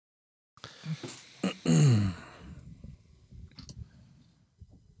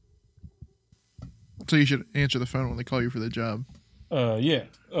So you should answer the phone when they call you for the job. Yeah.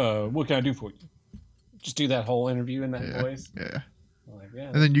 What can I do for you? Just do that whole interview in that voice. Yeah. Like, yeah.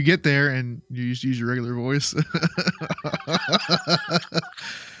 And then you get there and you just use your regular voice.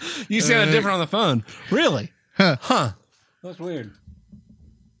 You sound different on the phone. Really? Huh. That's weird.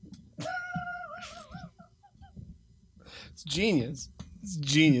 It's genius. It's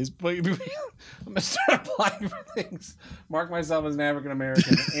genius. But I'm going to start applying for things. Mark myself as an African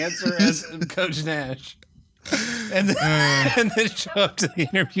American. Answer as Coach Nash. And then show up to the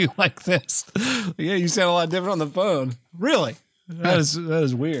interview like this. Yeah, you sound a lot different on the phone. Really? That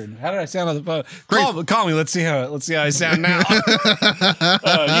is weird. How did I sound on the phone? Call me. Let's see how I sound now.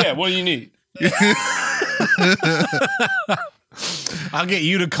 Yeah. What do you need? I'll get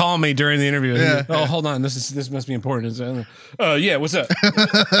you to call me during the interview. Yeah. Oh, hold on. This must be important. Yeah. What's up?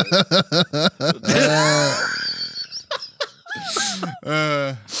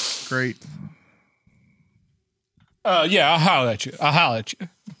 Great. Yeah. I'll holler at you.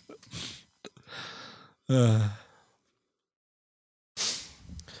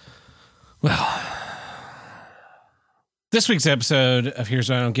 Well, this week's episode of Here's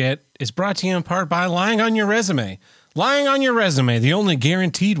What I Don't Get is brought to you in part by lying on your resume. Lying on your resume, the only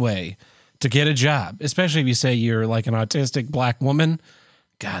guaranteed way to get a job, especially if you say you're like an autistic black woman.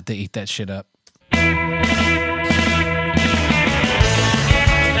 God, they eat that shit up.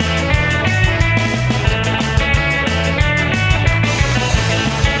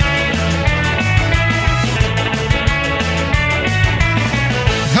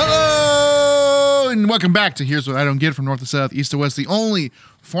 And welcome back to Here's What I Don't Get from North to South, East to West, the only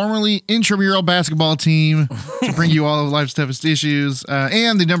formerly intramural basketball team to bring you all of life's toughest issues,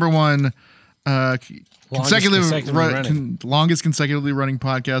 and the number one longest consecutively running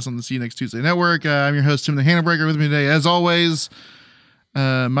podcast on the See You Next Tuesday Network. I'm your host, Tim the Hannah-Breaker. With me today, as always,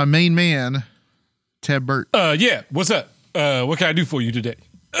 my main man, Tab Burt. Yeah, what's up? What can I do for you today?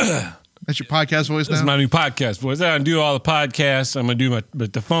 That's your podcast voice now? This is my new podcast voice. I do all the podcasts. I'm going to do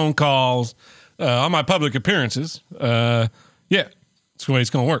the phone calls. All my public appearances. Yeah, that's the way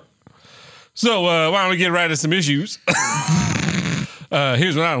it's going to work. So why don't we get right to some issues?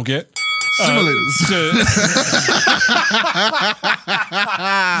 Here's what I don't get. Simulators.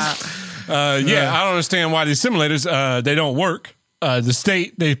 Yeah, I don't understand why these simulators, they don't work. The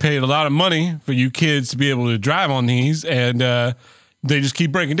state, they paid a lot of money for you kids to be able to drive on these, and they just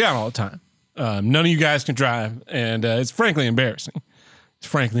keep breaking down all the time. None of you guys can drive, and it's frankly embarrassing.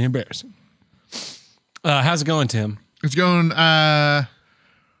 How's it going, Tim? It's going, now,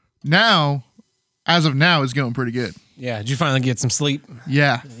 as of now, it's going pretty good. Yeah, did you finally get some sleep?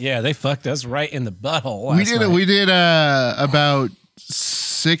 Yeah. Yeah, they fucked us right in the butthole We did about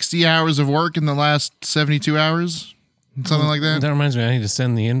 60 hours of work in the last 72 hours, something like that. That reminds me, I need to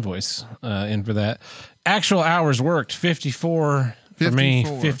send the invoice in for that. Actual hours worked, 54 for me,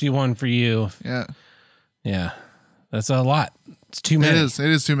 51 for you. Yeah. Yeah, that's a lot. It's too many. It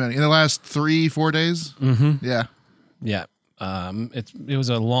is too many. In the last 3-4 days? Mm-hmm. Yeah. Yeah. It was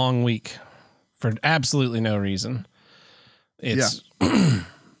a long week for absolutely no reason. And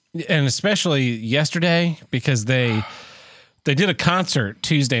especially yesterday, because they did a concert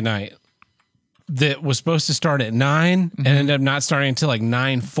Tuesday night that was supposed to start at 9 and ended up not starting until like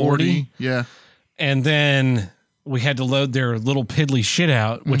 9:40. Yeah. And then we had to load their little piddly shit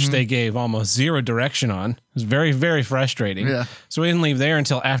out, which they gave almost zero direction on. It was very, very frustrating. Yeah. So we didn't leave there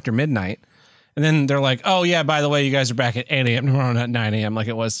until after midnight. And then they're like, oh, yeah, by the way, you guys are back at 8 a.m. tomorrow, not 9 a.m. like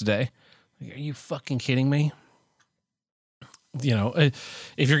it was today. Like, are you fucking kidding me? You know,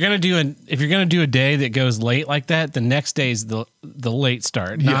 if you're gonna do a day that goes late like that, the next day's the late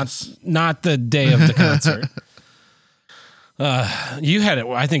start, not the day of the concert. You had it.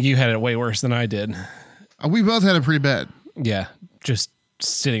 I think you had it way worse than I did. We both had it pretty bad. Yeah, just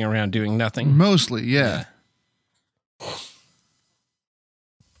sitting around doing nothing. Mostly, yeah.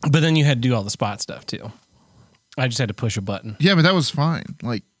 But then you had to do all the spot stuff too. I just had to push a button. Yeah, but that was fine.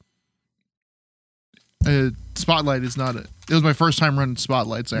 Like, Spotlight is not it was my first time running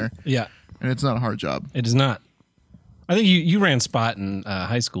Spotlights there. Yeah. And it's not a hard job. It is not. I think you ran Spot in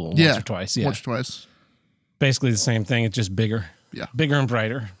high school once or twice. Yeah. Once or twice. Basically the same thing. It's just bigger. Yeah. Bigger and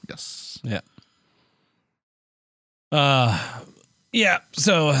brighter. Yes. Yeah. Yeah.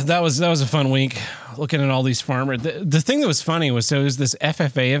 So that was a fun week looking at all these farmers. The thing that was funny was, so it was this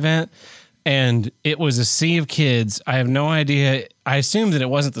FFA event and it was a sea of kids. I have no idea. I assumed that it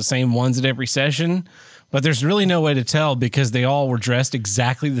wasn't the same ones at every session, but there's really no way to tell because they all were dressed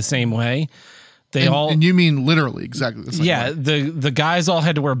exactly the same way. They and you mean literally exactly the same yeah, way. the guys all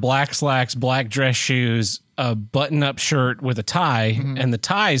had to wear black slacks, black dress shoes, a button-up shirt with a tie, and the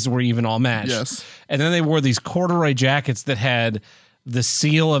ties were even all matched. Yes. And then they wore these corduroy jackets that had the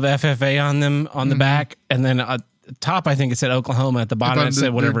seal of FFA on them on the back, and then top, I think it said Oklahoma. At the bottom, it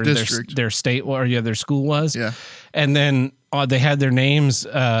said whatever their state or their school was. Yeah. And then they had their names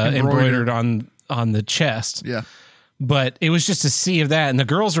embroidered on the chest. Yeah. But it was just a sea of that. And the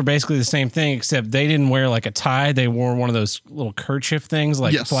girls were basically the same thing, except they didn't wear like a tie. They wore one of those little kerchief things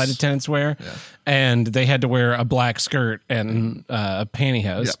like flight attendants wear. Yeah. And they had to wear a black skirt and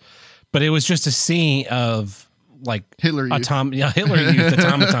pantyhose. Yeah. But it was just a sea of like Hitler Youth. Hitler Youth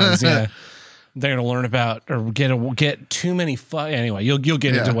automatons. Yeah. They're going to learn about or get too many. Anyway, you'll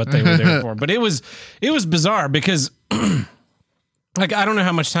get into what they were there for. But it was bizarre because like, I don't know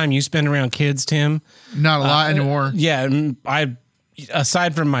how much time you spend around kids, Tim. Not a lot anymore. Yeah. I,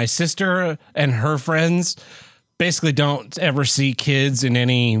 aside from my sister and her friends, basically don't ever see kids in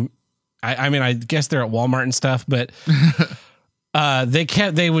any, I mean, I guess they're at Walmart and stuff, but they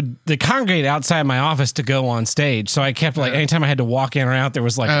congregate outside my office to go on stage. So I kept like, anytime I had to walk in or out, there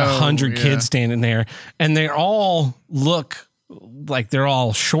was like 100 kids standing there, and they all look like they're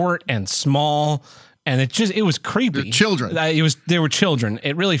all short and small. And it was creepy. They're children. They were children.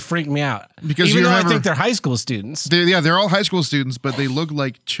 It really freaked me out. Because even though I think they're high school students. They're all high school students, but they look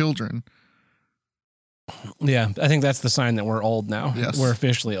like children. Yeah, I think that's the sign that we're old now. Yes. We're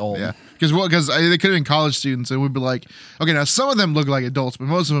officially old. Yeah, because they could have been college students, and we'd be like, okay, now some of them look like adults, but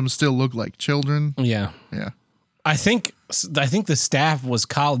most of them still look like children. Yeah, yeah. I think the staff was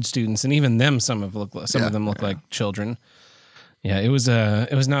college students, and even them, some of them look like children. Yeah, it was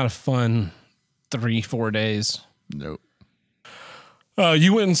not a fun 3-4 days. Nope.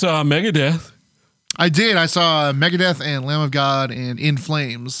 You went and saw Megadeth. I did. I saw Megadeth and Lamb of God and In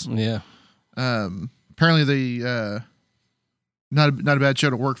Flames. Yeah. Apparently they not a bad show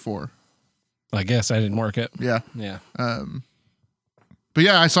to work for. I guess I didn't work it. Yeah. Yeah. But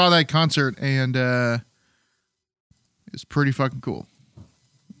yeah, I saw that concert and it's pretty fucking cool.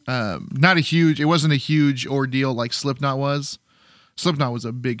 It wasn't a huge ordeal like Slipknot was. Slipknot was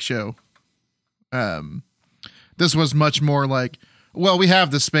a big show. This was much more like, well, we have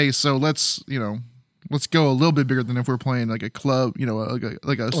the space, so let's go a little bit bigger than if we're playing like a club,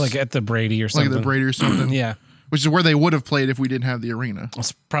 like at the Brady or something. Like at the Brady or something. Yeah. Which is where they would have played if we didn't have the arena.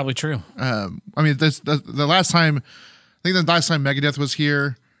 That's probably true. I mean, the last time, I think the last time Megadeth was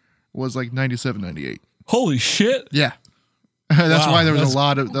here was like 97, 98. Holy shit. Yeah. That's why there was a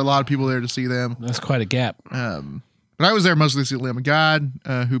lot of people there to see them. That's quite a gap. But I was there mostly to see Lamb of God,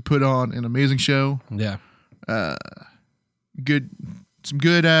 who put on an amazing show. Yeah. Good,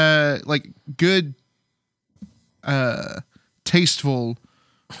 tasteful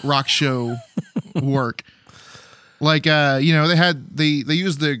rock show work. Like, they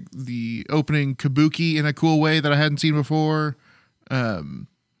used the opening kabuki in a cool way that I hadn't seen before.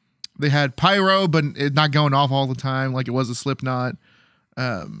 They had pyro, but it not going off all the time like it was a Slipknot.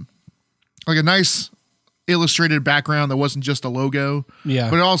 Like a nice illustrated background that wasn't just a logo. Yeah.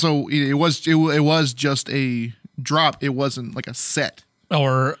 But also it was just a drop. It wasn't like a set.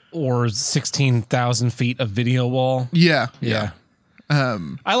 Or 16,000 feet of video wall. Yeah.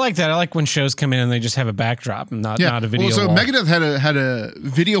 I like that. I like when shows come in and they just have a backdrop and not a video wall. So Megadeth had a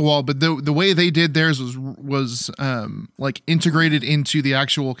video wall, but the way they did theirs was like integrated into the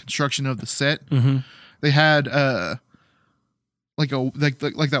actual construction of the set. Mm-hmm. They had like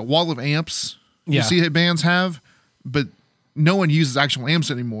that wall of amps you see bands have, but no one uses actual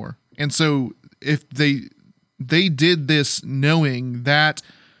amps anymore. And so if they did this knowing that,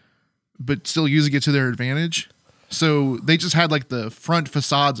 but still using it to their advantage. So they just had like the front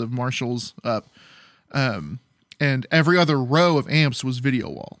facades of Marshalls up, and every other row of amps was video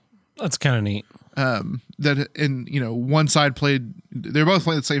wall. That's kind of neat. One side they're both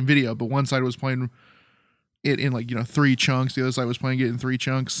playing the same video, but one side was playing it in 3 chunks. The other side was playing it in 3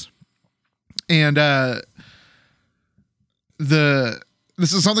 chunks. And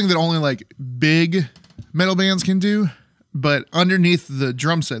this is something that only like big metal bands can do, but underneath the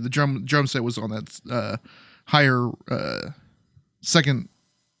drum set, the drum set was on that higher second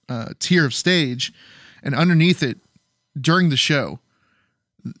tier of stage, and underneath it during the show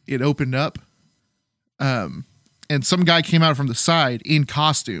it opened up, and some guy came out from the side in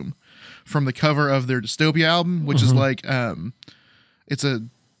costume from the cover of their Dystopia album, which is like it's a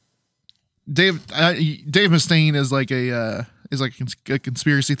Dave Mustaine is like a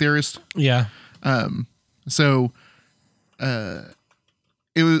conspiracy theorist. Yeah. So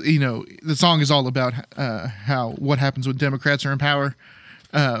it was, the song is all about what happens when Democrats are in power.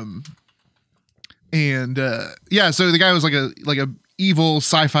 And yeah, so the guy was like a evil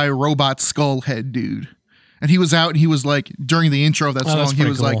sci-fi robot skull head dude. And he was out and he was like, during the intro of that song, he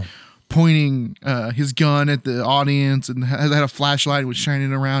was cool. like pointing his gun at the audience and had a flashlight and was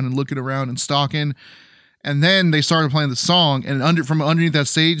shining around and looking around and stalking. And then they started playing the song, and from underneath that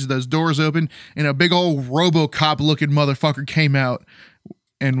stage, those doors opened, and a big old RoboCop looking motherfucker came out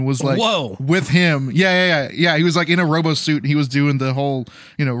and was like, whoa, with him. Yeah. He was like in a robo suit and he was doing the whole,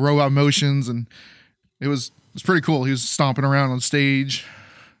 robot motions, and it was pretty cool. He was stomping around on stage.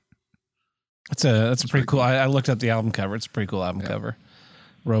 That's pretty cool. I looked up the album cover. It's a pretty cool album cover.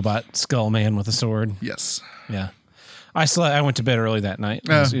 Robot skull man with a sword. Yes. Yeah. I went to bed early that night.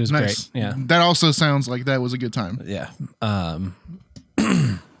 It was nice. great. Yeah. That also sounds like that was a good time. Yeah.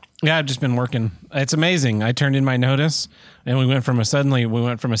 Yeah, I've just been working. It's amazing. I turned in my notice and we went from a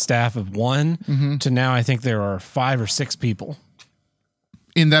staff of 1 to now I think there are 5 or 6 people.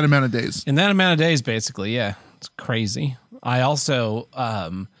 In that amount of days. In that amount of days, basically. Yeah. It's crazy. I also,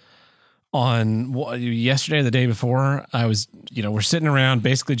 on yesterday or the day before, I was, we're sitting around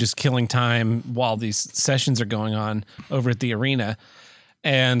basically just killing time while these sessions are going on over at the arena.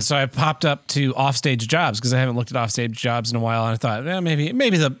 And so I popped up to Offstage Jobs because I haven't looked at Offstage Jobs in a while. And I thought, maybe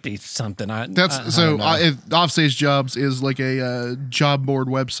there'll be something. Offstage Jobs is like a job board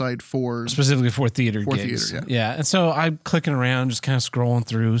website specifically for theater gigs. Theater, yeah. And so I'm clicking around, just kind of scrolling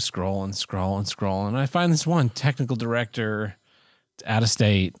through, scrolling. And I find this one technical director out of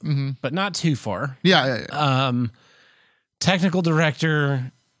state, but not too far. Yeah. Technical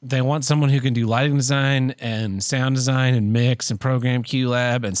director. They want someone who can do lighting design and sound design and mix and program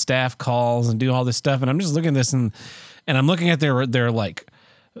QLab and staff calls and do all this stuff. And I'm just looking at this and I'm looking at their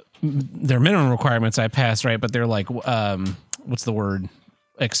minimum requirements I passed, right? But they're like, what's the word?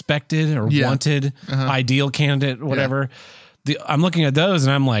 Expected or wanted, ideal candidate, whatever. I'm looking at those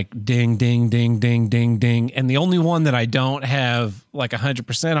and I'm like, ding, ding, ding, ding, ding, ding. And the only one that I don't have like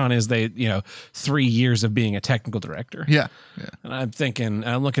 100% on is 3 years of being a technical director. Yeah. And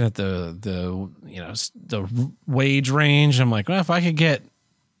I'm looking at the wage range. I'm like, well, if I could get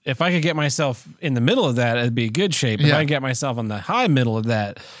myself in the middle of that, it'd be good shape. If I get myself on the high middle of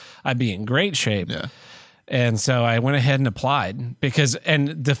that, I'd be in great shape. Yeah. And so I went ahead and applied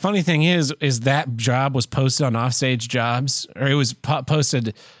and the funny thing is that job was posted on Offstage Jobs, or it was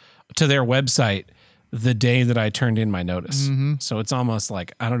posted to their website the day that I turned in my notice. So it's almost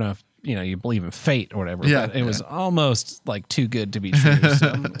like, I don't know if, you believe in fate or whatever, but it was almost like too good to be true.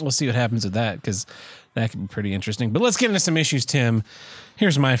 So we'll see what happens with that, because that could be pretty interesting. But let's get into some issues, Tim.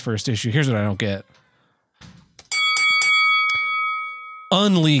 Here's my first issue. Here's what I don't get.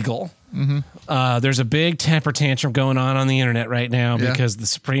 Unlegal. There's a big temper tantrum going on the internet right now because the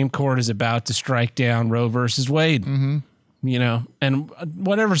Supreme Court is about to strike down Roe versus Wade. And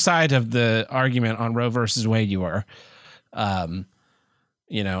whatever side of the argument on Roe versus Wade you are,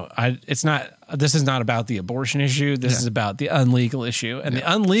 this is not about the abortion issue. This is about the unlegal issue. And the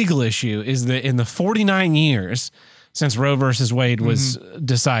unlegal issue is that in the 49 years since Roe versus Wade was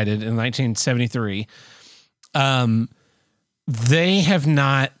decided in 1973,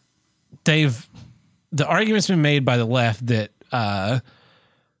 the argument's been made by the left that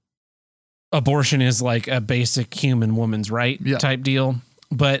abortion is like a basic human woman's right type deal,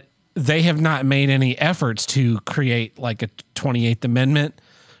 but they have not made any efforts to create like a 28th Amendment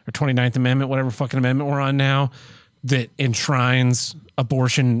or 29th Amendment, whatever fucking amendment we're on now, that enshrines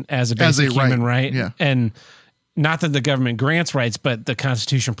abortion as a basic human right. Yeah. And not that the government grants rights, but the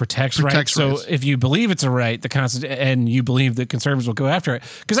Constitution protects rights. So if you believe it's a right, and you believe that conservatives will go after it,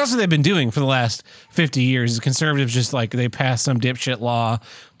 because that's what they've been doing for the last 50 years. Is conservatives just like they pass some dipshit law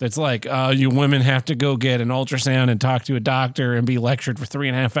that's like, you women have to go get an ultrasound and talk to a doctor and be lectured for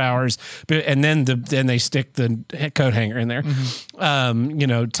 3.5 hours, and then they stick the coat hanger in there.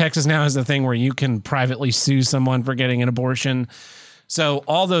 Texas now has the thing where you can privately sue someone for getting an abortion. So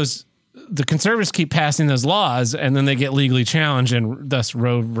all those. The conservatives keep passing those laws and then they get legally challenged, and thus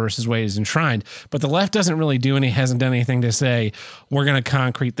Roe versus Wade is enshrined. But the left hasn't done anything to say, we're going to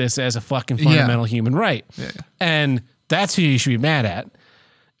concrete this as a fucking fundamental human right. Yeah. And that's who you should be mad at.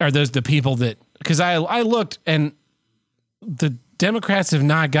 Are the people that, because I looked and the Democrats have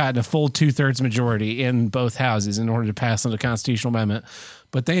not gotten a full 2/3 majority in both houses in order to pass on the constitutional amendment,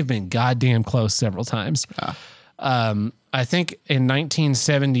 but they've been goddamn close several times. I think in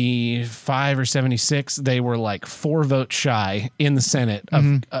 1975 or 76, they were like 4 votes shy in the Senate.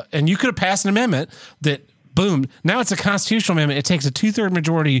 And you could have passed an amendment that, boom, now it's a constitutional amendment. It takes a 2/3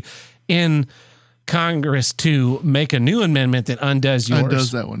 majority in Congress to make a new amendment that undoes yours.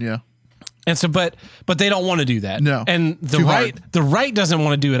 Undoes that one, yeah. And so, but they don't want to do that. No. And the right doesn't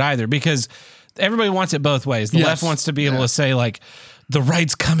want to do it either, because everybody wants it both ways. The Yes. left wants to be able to say like, the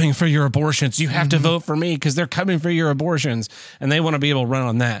right's coming for your abortions. You have to vote for me because they're coming for your abortions. And they want to be able to run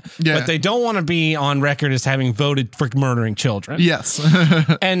on that. Yeah. But they don't want to be on record as having voted for murdering children. Yes.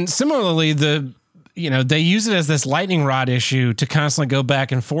 And similarly, they use it as this lightning rod issue to constantly go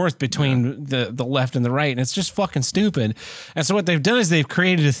back and forth between the left and the right. And it's just fucking stupid. And so what they've done is they've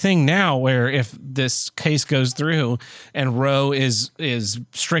created a thing now where if this case goes through and Roe is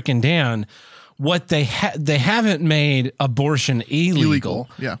stricken down, what they haven't made abortion illegal.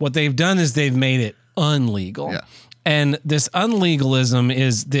 Yeah. What they've done is they've made it unlegal. Yeah. And this unlegalism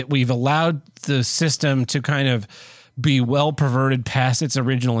is that we've allowed the system to kind of be well perverted past its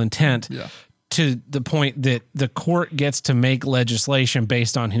original intent. Yeah. To the point that the court gets to make legislation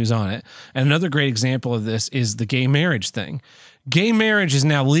based on who's on it. And another great example of this is the gay marriage thing. Gay marriage is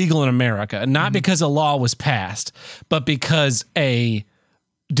now legal in America, not because a law was passed, but because a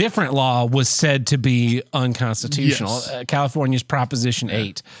different law was said to be unconstitutional. Yes. California's Proposition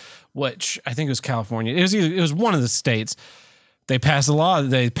 8, which I think it was California. It was one of the states. They passed a law.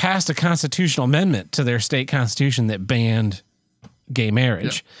 They passed a constitutional amendment to their state constitution that banned gay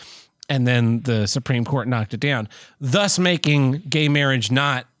marriage. Yeah. And then the Supreme Court knocked it down, thus making gay marriage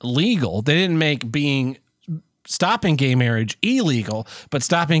not legal. They didn't make stopping gay marriage illegal, but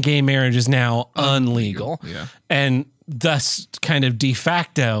stopping gay marriage is now unlegal. Yeah. And thus kind of de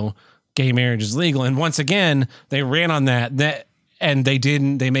facto gay marriage is legal. And once again, they ran on that and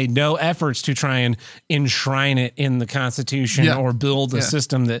they made no efforts to try and enshrine it in the Constitution or build a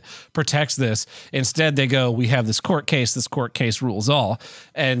system that protects this. Instead, they go, we have this court case rules all.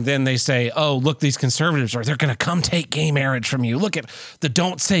 And then they say, oh, look, these conservatives they're going to come take gay marriage from you. Look at the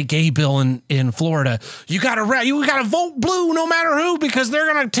Don't Say Gay bill in Florida. You got to vote blue no matter who, because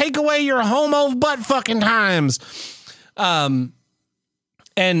they're going to take away your homo butt fucking times. And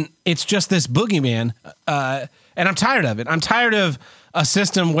it's just this boogeyman. And I'm tired of it. I'm tired of a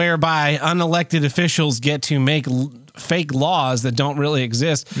system whereby unelected officials get to make fake laws that don't really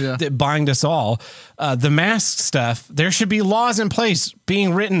exist that bind us all. The mask stuff, there should be laws in place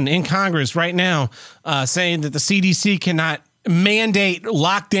being written in Congress right now saying that the CDC cannot mandate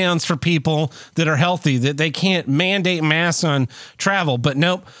lockdowns for people that are healthy, that they can't mandate masks on travel. But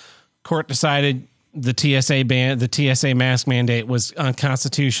nope, court decided the TSA mask mandate was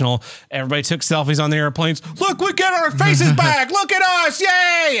unconstitutional. Everybody took selfies on the airplanes. Look, we get our faces back. Look at us.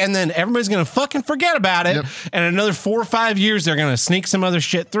 Yay. And then everybody's going to fucking forget about it. Yep. And another 4 or 5 years, they're going to sneak some other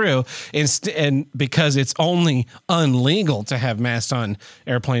shit through. And because it's only unlegal to have masks on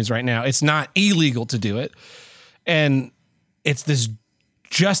airplanes right now, it's not illegal to do it. And it's this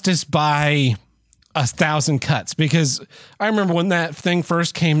justice by 1,000 cuts, because I remember when that thing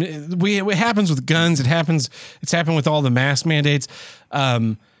first came, it happens with guns. It's happened with all the mask mandates.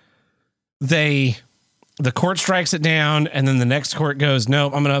 The court strikes it down, and then the next court goes,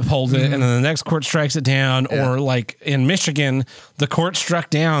 nope, I'm going to uphold it. And then the next court strikes it down. Or like in Michigan, the court struck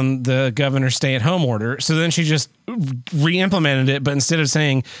down the governor's stay-at-home order. So then she just re-implemented it. But instead of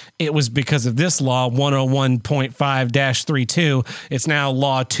saying it was because of this law, 101.5-32, it's now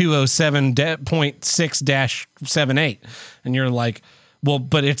law 207.6-78. And you're like, well,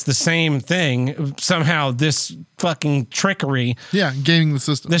 but it's the same thing. Somehow this fucking trickery. Yeah, gaming the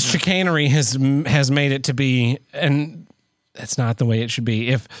system. This chicanery has made it to be, and that's not the way it should be.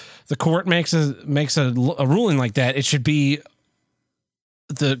 If the court makes a ruling like that, it should be,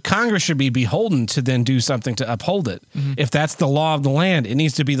 the Congress should be beholden to then do something to uphold it. Mm-hmm. If that's the law of the land, it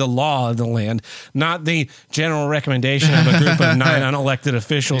needs to be the law of the land, not the general recommendation of a group of 9 unelected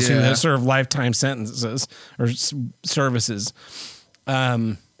officials who have served lifetime sentences or services.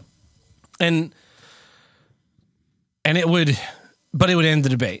 And it would end the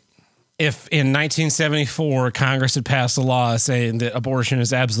debate. If in 1974 Congress had passed a law saying that abortion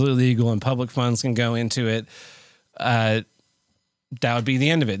is absolutely legal and public funds can go into it, that would be the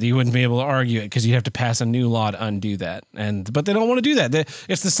end of it. You wouldn't be able to argue it because you'd have to pass a new law to undo that. But they don't want to do that.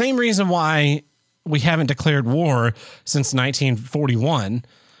 It's the same reason why we haven't declared war since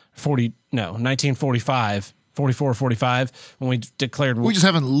 1945. 44, 45, when we declared war. We just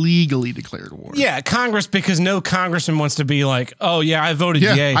haven't legally declared war. Yeah, Congress, because no congressman wants to be like, oh, yeah, I voted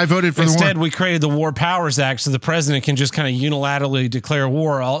yay. I voted for Instead, the war. we created the War Powers Act so the president can just kind of unilaterally declare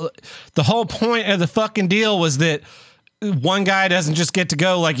war. The whole point of the fucking deal was that one guy doesn't just get to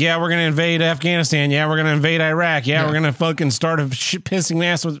go like, yeah, we're going to invade Afghanistan. Yeah, we're going to invade Iraq. Yeah, we're going to fucking start a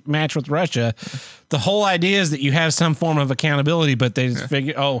pissing match with Russia. The whole idea is that you have some form of accountability, but they just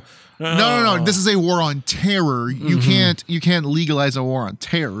figure, No. This is a war on terror. You can't legalize a war on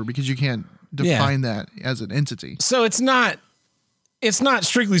terror because you can't define that as an entity. So it's not it's not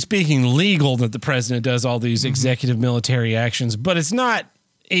strictly speaking legal that the president does all these executive military actions, but it's not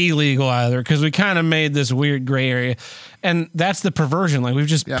illegal either, because we kind of made this weird gray area, and that's the perversion. Like we've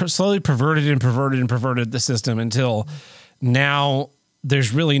just slowly perverted the system until now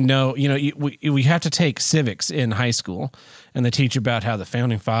there's really no, we have to take civics in high school, and they teach about how the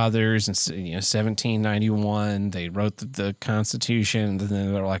founding fathers in 1791 they wrote the Constitution, and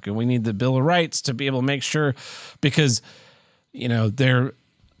then they're like, we need the Bill of Rights to be able to make sure, because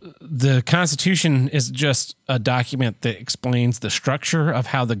the Constitution is just a document that explains the structure of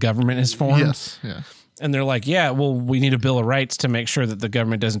how the government is formed. Yes. Yeah. And they're like, yeah, well, we need a Bill of Rights to make sure that the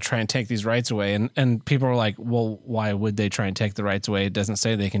government doesn't try and take these rights away. And people are like, well, why would they try and take the rights away? It doesn't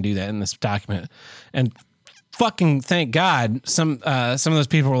say they can do that in this document. And fucking thank God, some of those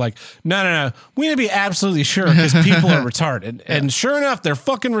people were like, no, we need to be absolutely sure, because people are retarded. And sure enough, they're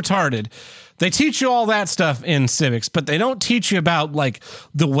fucking retarded. They teach you all that stuff in civics, but they don't teach you about like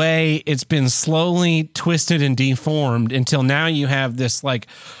the way it's been slowly twisted and deformed until now you have this like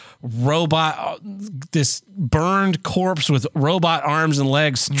robot, this burned corpse with robot arms and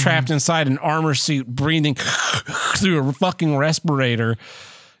legs trapped inside an armor suit, breathing through a fucking respirator,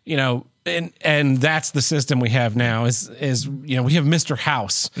 and that's the system we have now is we have Mr.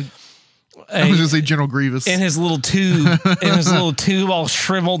 House. I was going to say General Grievous. In his little tube, all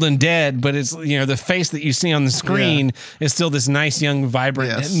shriveled and dead, but it's, the face that you see on the screen is still this nice, young,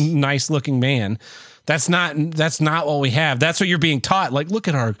 vibrant, nice looking man. That's not what we have. That's what you're being taught. Like, look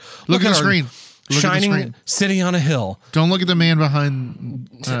at the screen. Shining city on a hill. Don't look at the man behind.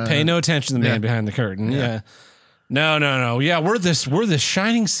 Pay no attention to the man behind the curtain. Yeah. No. Yeah, we're this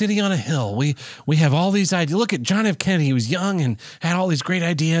shining city on a hill. We have all these ideas. Look at John F. Kennedy. He was young and had all these great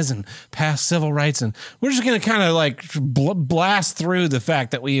ideas and passed civil rights. And we're just going to kind of like blast through the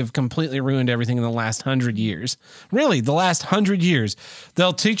fact that we have completely ruined everything in the last 100 years. Really, the last 100 years.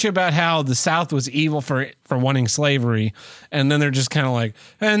 They'll teach you about how the South was evil for wanting slavery. And then they're just kind of like,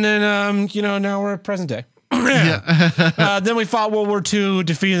 and then, now we're at present day. Then we fought World War II,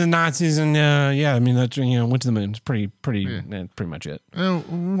 defeated the Nazis, and that went to the moon. It's pretty much it.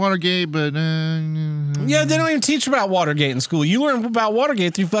 Watergate, but they don't even teach about Watergate in school. You learn about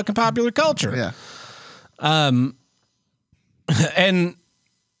Watergate through fucking popular culture. Yeah. And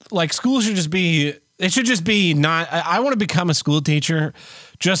like school should just be. It should just be not. I want to become a school teacher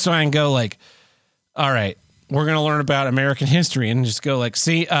just so I can go like, all right, we're going to learn about American history and just go like,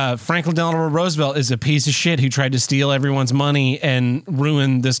 see, Franklin Delano Roosevelt is a piece of shit who tried to steal everyone's money and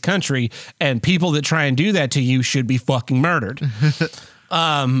ruin this country. And people that try and do that to you should be fucking murdered.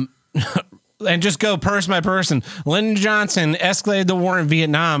 And just go person by person. Lyndon Johnson escalated the war in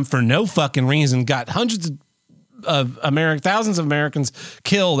Vietnam for no fucking reason, got thousands of Americans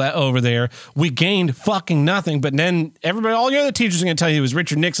killed over there. We gained fucking nothing, but then all the other teachers are going to tell you it was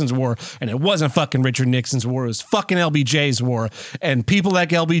Richard Nixon's war, and it wasn't fucking Richard Nixon's war. It was fucking LBJ's war, and people like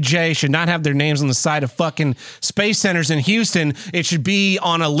LBJ should not have their names on the side of fucking space centers in Houston. It should be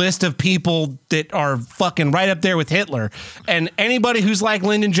on a list of people that are fucking right up there with Hitler, and anybody who's like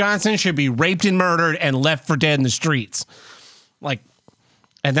Lyndon Johnson should be raped and murdered and left for dead in the streets. Like,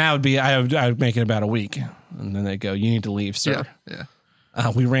 and that would be, I would make it about a week. And then they go, you need to leave, sir. Yeah.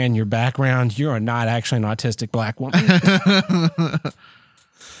 We ran your background. You are not actually an autistic black woman.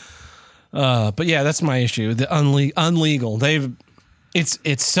 But yeah, that's my issue. The unlegal.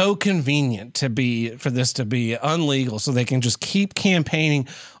 It's so convenient for this to be unlegal, so they can just keep campaigning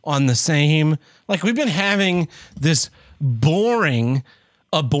on the same. Like we've been having this boring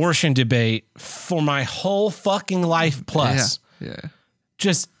abortion debate for my whole fucking life plus. Yeah.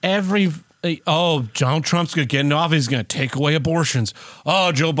 Just Donald Trump's going to get in office. He's going to take away abortions.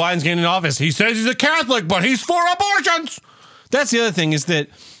 Oh, Joe Biden's getting in office. He says he's a Catholic, but he's for abortions. That's the other thing is that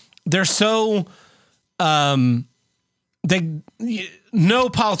they're so, no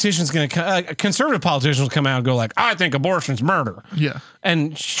politician's going to, conservative politicians will come out and go like, I think abortion's murder. Yeah.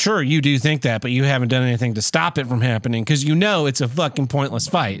 And sure, you do think that, but you haven't done anything to stop it from happening because it's a fucking pointless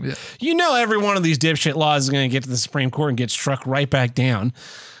fight. Yeah. Every one of these dipshit laws is going to get to the Supreme Court and get struck right back down.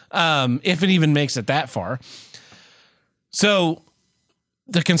 If it even makes it that far. So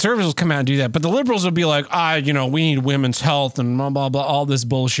the conservatives will come out and do that, but the liberals will be like, we need women's health and blah, blah, blah, all this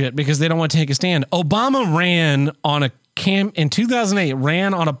bullshit because they don't want to take a stand. Obama ran on in 2008,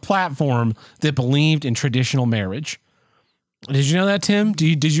 ran on a platform that believed in traditional marriage. Did you know that, Tim?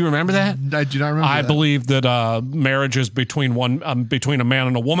 Did you remember that? I do not remember I that. believe that marriage is between a man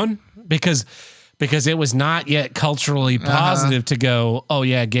and a woman because it was not yet culturally positive to go, oh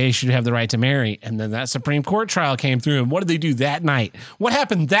yeah, gays should have the right to marry. And then that Supreme Court trial came through. And what did they do that night? What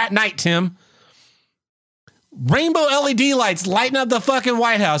happened that night, Tim? Rainbow LED lights lighting up the fucking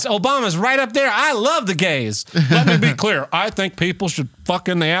White House. Obama's right up there. I love the gays. Let me be clear. I think people should fuck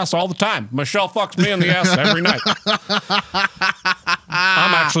in the ass all the time. Michelle fucks me in the ass every night.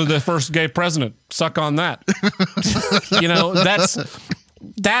 I'm actually the first gay president. Suck on that. You know, that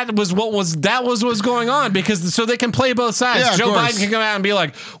was what was going on, because so they can play both sides. Yeah, Joe Biden can come out and be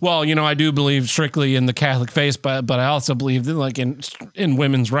like, well, you know, I do believe strictly in the Catholic faith, but I also believe that, like, in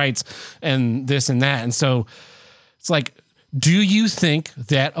women's rights and this and that. And so it's like, do you think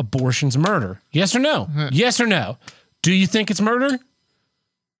that abortion's murder? Yes or no? Yes or no? Do you think it's murder?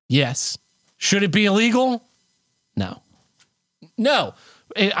 Yes. Should it be illegal? No. No.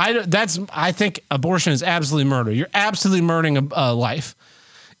 I think abortion is absolutely murder. You're absolutely murdering a life.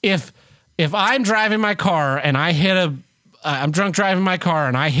 If I'm driving my car and I hit I'm drunk driving my car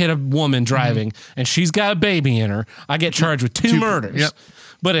and I hit a woman driving and she's got a baby in her, I get charged with two murders. Yep.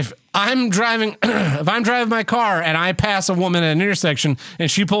 But if I'm driving my car and I pass a woman at an intersection and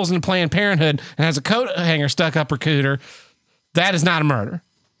she pulls into Planned Parenthood and has a coat hanger stuck up her cooter, that is not a murder.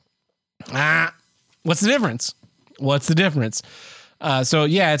 What's the difference? What's the difference? So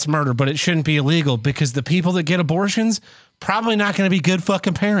yeah, it's murder, but it shouldn't be illegal, because the people that get abortions probably not going to be good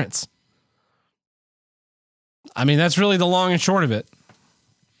fucking parents. I mean, that's really the long and short of it.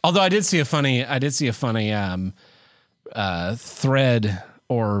 Although I did see a funny thread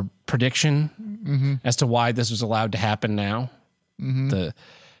or prediction as to why this was allowed to happen now.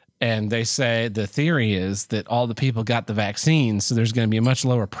 And they say the theory is that all the people got the vaccine, so there's going to be a much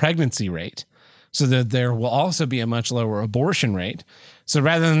lower pregnancy rate, so that there will also be a much lower abortion rate. So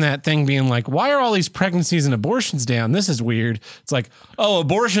rather than that thing being like, why are all these pregnancies and abortions down? This is weird. It's like, oh,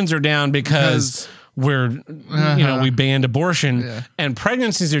 abortions are down because we banned abortion, and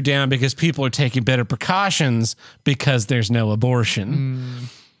pregnancies are down because people are taking better precautions because there's no abortion.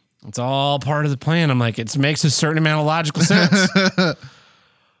 It's all part of the plan. I'm like, it makes a certain amount of logical sense.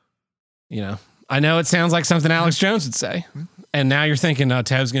 You know, I know it sounds like something Alex Jones would say. And now you're thinking,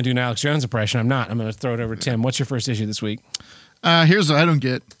 Tab's going to do an Alex Jones impression. I'm not. I'm going to throw it over to Tim. What's your first issue this week? Here's what I don't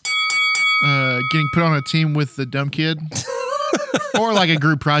get. Getting put on a team with the dumb kid. Or like a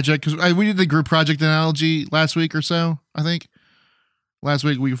group project. Because we did the group project analogy last week or so, I think.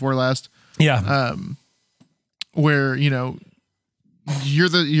 Week before last. Yeah. Where, you know,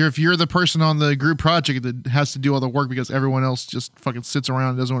 if you're the person on the group project that has to do all the work because everyone else just fucking sits around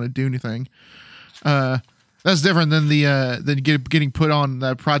and doesn't want to do anything. That's different than getting put on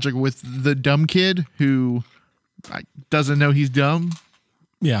that project with the dumb kid who doesn't know he's dumb.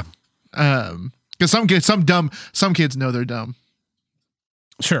 Yeah. Because some kids know they're dumb.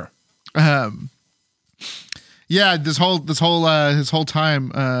 Sure. Yeah. This whole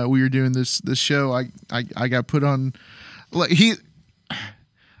time we were doing this show, I got put on. Like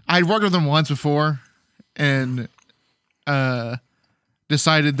I'd worked with him once before, and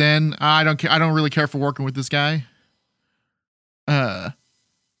decided then I don't really care for working with this guy. For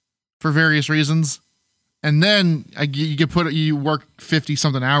various reasons. And then you work 50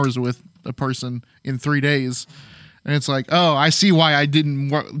 something hours with a person in 3 days. And it's like, oh, I see why I didn't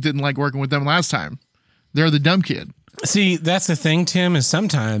like working with them last time. They're the dumb kid. See, that's the thing, Tim, is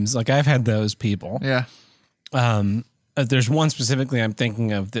sometimes, like, I've had those people. Yeah. There's one specifically I'm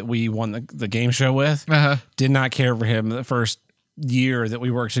thinking of that we won the game show with. Did not care for him the first year that we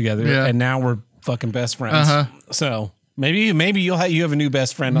worked together. Yeah. And now we're fucking best friends. So maybe you have a new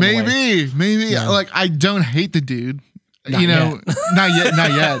best friend on the way. Maybe. Yeah. Like, I don't hate the dude. Not yet.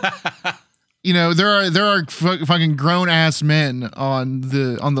 You know, there are fucking grown ass men on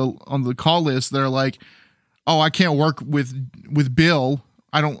the call list that are like, oh, I can't work with Bill.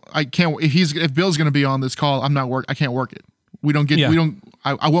 If Bill's going to be on this call, I can't work it.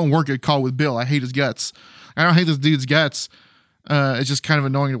 I won't work a call with Bill. I hate his guts. I don't hate this dude's guts. It's just kind of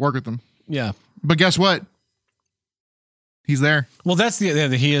annoying to work with him. Yeah. But guess what? He's there. Well, that's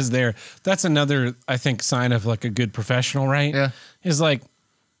he is there. That's another, I think, sign of like a good professional, right? Yeah. Is like,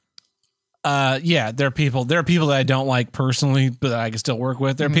 there are people that I don't like personally, but that I can still work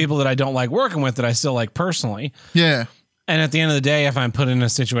with. There are people that I don't like working with that I still like personally. Yeah. And at the end of the day, if I'm put in a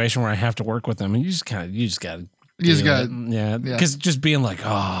situation where I have to work with them, you just got to. Yeah. Because just being like,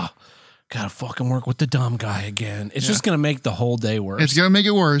 gotta fucking work with the dumb guy again. It's just going to make the whole day worse. It's going to make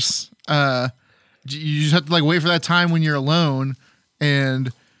it worse. You just have to like wait for that time when you're alone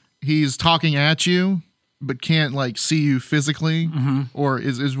and he's talking at you, but can't like see you physically, or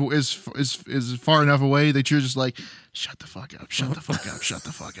is far enough away that you're just like, shut the fuck up, shut the fuck up, shut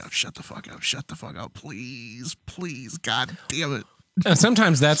the fuck up, shut the fuck up, shut the fuck up, please, god damn it. And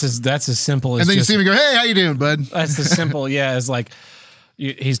sometimes that's as simple as. And then you see me go, hey, how you doing, bud? That's as simple, as like,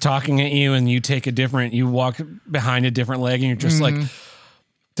 he's talking at you and you walk behind a different leg and you're just like,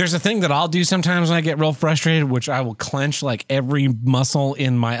 there's a thing that I'll do sometimes when I get real frustrated, which I will clench like every muscle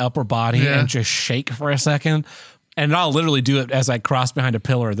in my upper body and just shake for a second. And I'll literally do it as I cross behind a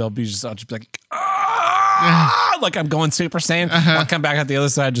pillar. I'll just be like, like I'm going Super Saiyan. I'll come back at the other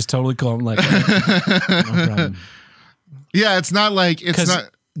side, just totally cool. I'm like, no problem. Yeah, it's not like it's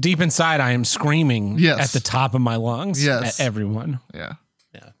not deep inside. I am screaming at the top of my lungs at everyone. Yeah.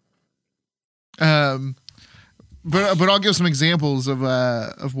 Yeah. But I'll give some examples of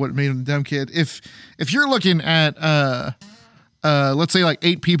what made him a dumb kid. If you're looking at let's say like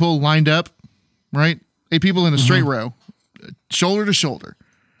 8 people lined up, right? 8 people in a straight row, shoulder to shoulder,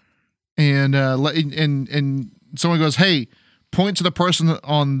 and someone goes, "Hey, point to the person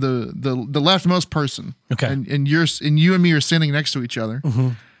on the leftmost person." Okay. And you and me are standing next to each other.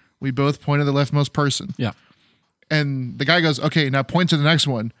 We both point to the leftmost person. Yeah. And the guy goes, "Okay, now point to the next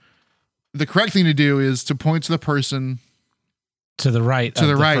one." The correct thing to do is to point to the person to the right. To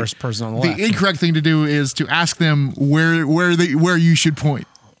the right. First person on the left. The incorrect thing to do is to ask them where you should point.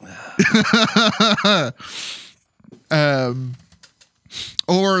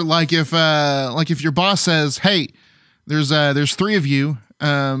 Or like if your boss says, "Hey, there's 3 of you,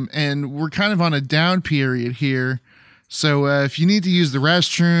 and we're kind of on a down period here. So if you need to use the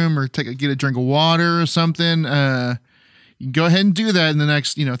restroom or get a drink of water or something, you can go ahead and do that in the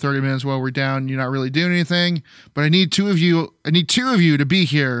next 30 minutes while we're down. You're not really doing anything, but I need 2 of you to be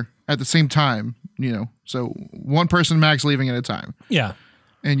here at the same time. So one person max leaving at a time." Yeah.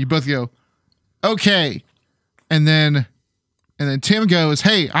 And you both go, "Okay," and then Tim goes,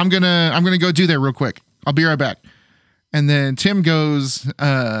 "Hey, I'm gonna go do that real quick. I'll be right back." And then Tim goes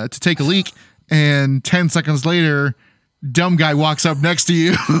to take a leak, and 10 seconds later, dumb guy walks up next to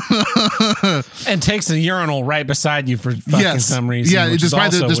you and takes a urinal right beside you for fucking some reason. Yeah,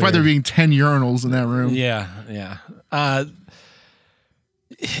 despite there being 10 urinals in that room. Yeah, yeah.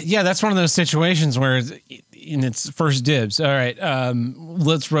 Yeah, that's one of those situations where it's first dibs. All right,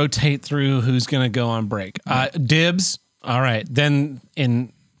 let's rotate through who's going to go on break. Dibs. All right. Then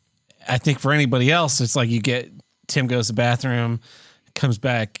I think for anybody else, it's like Tim goes to the bathroom, comes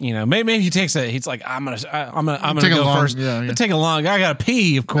back, maybe he takes he's like, I'm gonna go first. Yeah. Take a long, I gotta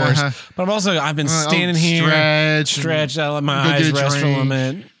pee, of course. But I've been standing here, stretch, I let my eyes rest for a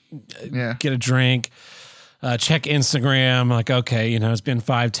minute, get a drink, check Instagram, like, okay, it's been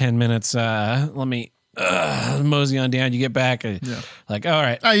 5-10 minutes. Let me mosey on down. You get back, like, all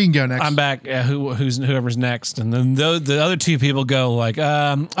right, you can go next. I'm back. Whoever's next, and then the other 2 people go like,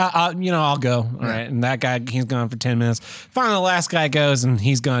 I'll go. All right, and that guy, he's gone for 10 minutes. Finally, the last guy goes, and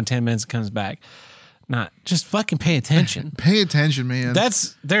he's gone 10 minutes, and comes back. Not just fucking pay attention. Pay attention, man.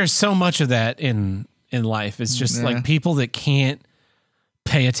 There's so much of that in life. It's just like people that can't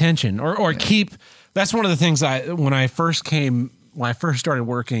pay attention or keep. That's one of the things when I first started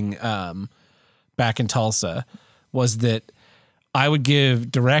working back in Tulsa, was that I would give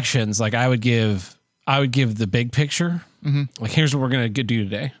directions. Like I would give the big picture. Like, here's what we're going to do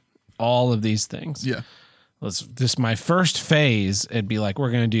today. All of these things. Yeah. My first phase, it'd be like, we're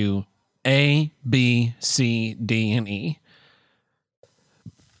going to do A, B, C, D, and E.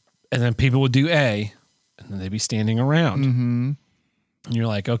 And then people would do A, and then they'd be standing around. And you're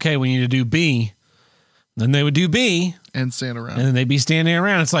like, okay, we need to do B. Then they would do B. And stand around. And then they'd be standing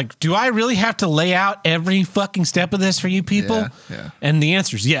around. It's like, do I really have to lay out every fucking step of this for you people? Yeah. And the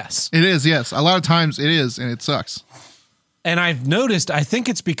answer is yes. It is, yes. A lot of times it is, and it sucks. And I've noticed, I think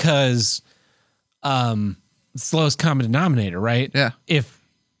it's because it's the lowest common denominator, right? Yeah. If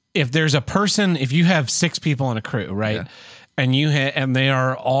there's a person, if you have 6 people on a crew, right? Yeah. And they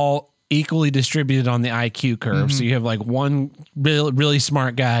are all equally distributed on the IQ curve. So you have like one really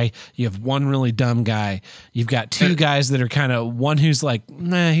smart guy, you have one really dumb guy, you've got 2 guys that are kind of, one who's like,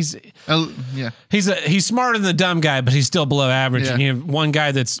 nah, he's smarter than the dumb guy, but he's still below average. And you have one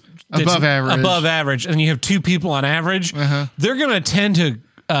guy that's above average, and you have 2 people on average. They're going to tend to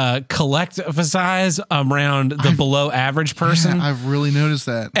collectivize around the below average person. Yeah, I've really noticed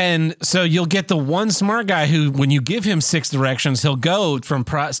that. And so you'll get the one smart guy who, when you give him 6 directions, he'll go from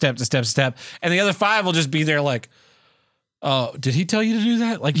step to step to step. And the other 5 will just be there like, oh, did he tell you to do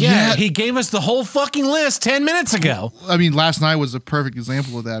that? Like, yeah, he gave us the whole fucking list 10 minutes ago. I mean, last night was a perfect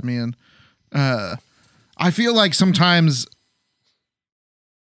example of that, man. I feel like sometimes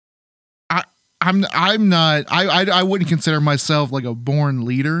I wouldn't consider myself like a born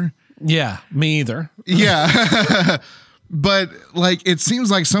leader. Yeah, me either. Yeah. but like it seems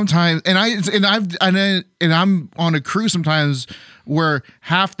like sometimes, and I'm on a crew sometimes where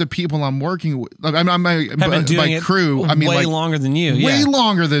half the people I'm working with, like I'm by crew, I mean way like longer than you, way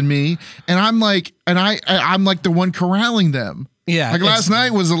longer than me, and I'm like the one corralling them. Yeah, like last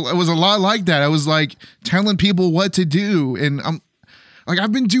night was a lot like that. I was like telling people what to do, and I'm like,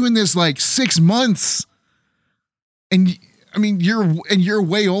 I've been doing this like 6 months, and I mean you're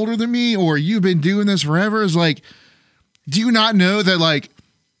way older than me, or you've been doing this forever. Is like, do you not know that like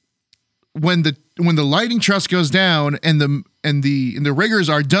when the lighting truss goes down and the riggers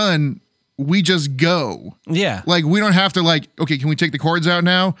are done, we just go. Yeah. Like we don't have to like, okay, can we take the cords out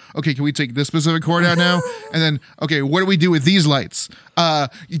now? Okay, can we take this specific cord out now? And then, okay, what do we do with these lights?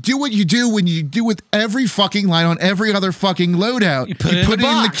 You do what you do when you do with every fucking light on every other fucking loadout. You put it in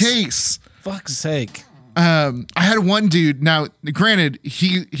the case. Fuck's sake. I had one dude. Now, granted,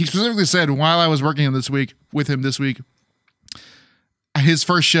 he specifically said while I was working with him this week, his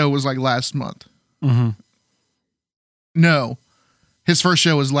first show was like last month. Mm-hmm. No, his first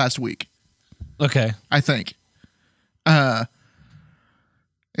show was last week. Okay, I think.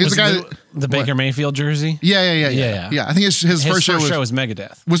 He's the guy the Baker Mayfield jersey. Yeah. I think his first show was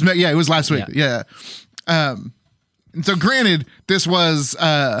Megadeth. It was last week. Yeah. And so granted, this was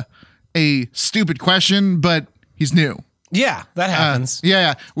a stupid question, but he's new. Yeah, that happens.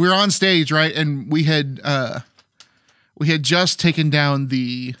 Yeah. We were on stage, right, and we had just taken down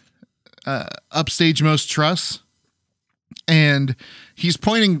the upstage most truss, and he's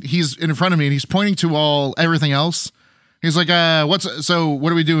in front of me and he's pointing to everything else. He's like, what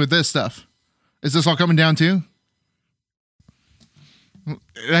do we do with this stuff? Is this all coming down too?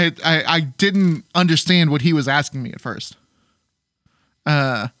 I didn't understand what he was asking me at first.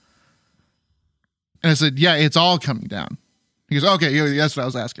 And I said, yeah, it's all coming down. He goes, okay, yeah, that's what I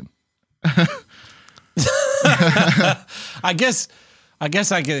was asking. I guess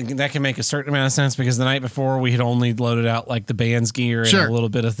that can make a certain amount of sense, because the night before we had only loaded out like the band's gear and a little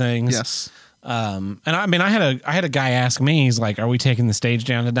bit of things. Yes. And I mean, I had a guy ask me, he's like, "Are we taking the stage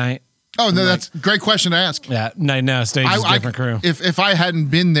down tonight?" Oh no, that's a great question to ask. Yeah, no, stage is a different crew. If I hadn't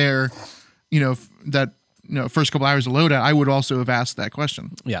been there, first couple hours of loadout, I would also have asked that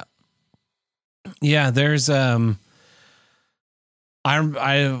question. Yeah. Yeah, there's I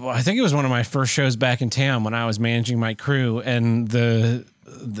think it was one of my first shows back in town when I was managing my crew, and the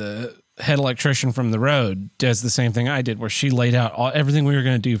head electrician from the road does the same thing I did, where she laid out everything we were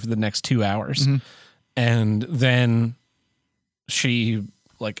going to do for the next 2 hours. Mm-hmm. And then she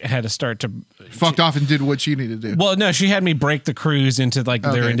had to start to fucked off and did what she needed to do. Well, no, she had me break the crews into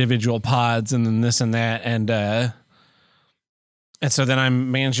their individual pods and then this and that. And so then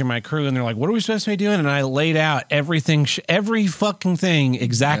I'm managing my crew, and they're like, what are we supposed to be doing? And I laid out everything, every fucking thing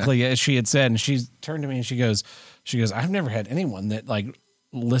exactly as she had said. And she turned to me and she goes, I've never had anyone that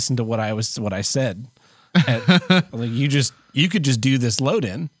listened to what I said. You could just do this load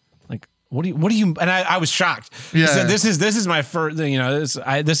in. Like, what do you, and I was shocked. Yeah. He said, this is my first,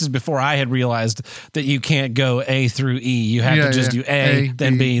 this is before I had realized that you can't go A through E. You have to just do A,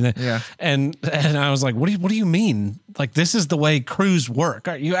 then B. And I was like, what do you mean? Like, this is the way crews work.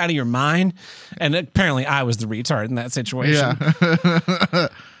 Are you out of your mind? And apparently I was the retard in that situation. Yeah.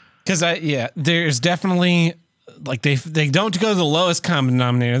 Cause there's definitely they don't go to the lowest common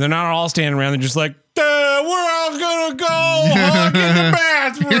denominator. They're not all standing around. They're just like, we're all gonna go hug in the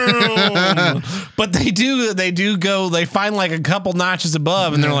bathroom. But they do go, they find like a couple notches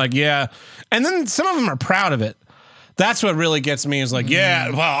above, and they're like, yeah. And then some of them are proud of it. That's what really gets me, is like, yeah,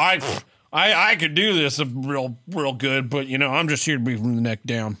 well, I could do this real good, but I'm just here to be from the neck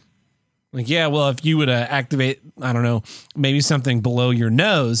down. Like, yeah, well, if you would activate, I don't know, maybe something below your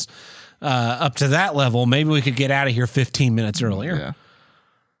nose, up to that level, maybe we could get out of here 15 minutes earlier.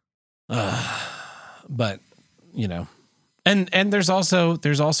 Yeah. But and there's also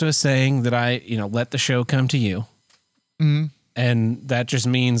a saying that I let the show come to you. Mm-hmm. And that just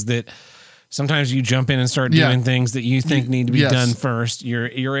means that sometimes you jump in and start doing things that you think need to be done first.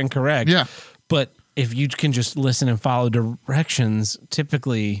 You're incorrect. Yeah. But if you can just listen and follow directions,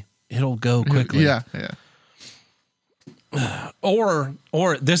 typically it'll go quickly. Yeah. Or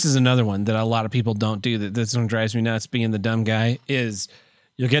this is another one that a lot of people don't do, that this one drives me nuts, being the dumb guy, is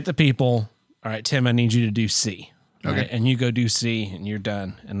you'll get the people, all right, Tim, I need you to do C. Okay. Right? And you go do C and you're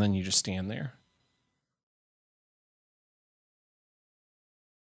done. And then you just stand there.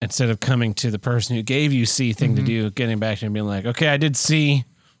 Instead of coming to the person who gave you C thing to do, getting back to him and being like, okay, I did C.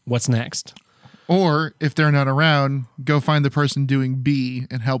 What's next? Or if they're not around, go find the person doing B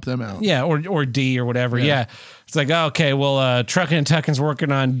and help them out. Yeah, or D or whatever. Yeah. It's like, oh, okay, well, Truckin' and Tuckin's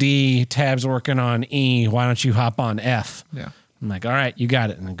working on D, Tab's working on E. Why don't you hop on F? Yeah. I'm like, all right, you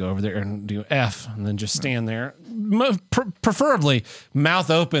got it. And then go over there and do F and then just stand there. Preferably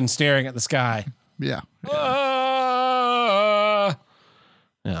mouth open, staring at the sky. Yeah.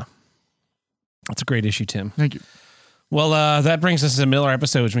 Yeah. That's a great issue, Tim. Thank you. Well, that brings us to the Miller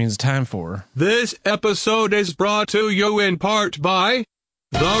episode, which means it's time for... This episode is brought to you in part by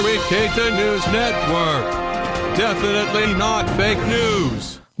the Ricata News Network. Definitely not fake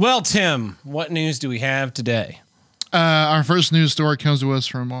news. Well, Tim, what news do we have today? Our first news story comes to us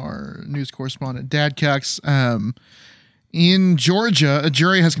from our news correspondent, Dad Cax. In Georgia, a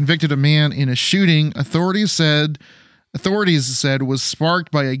jury has convicted a man in a shooting authorities said was sparked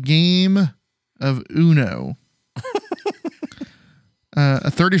by a game of Uno.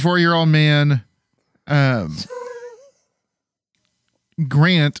 A 34-year-old man,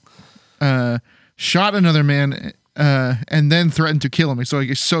 Grant, shot another man and then threatened to kill him. So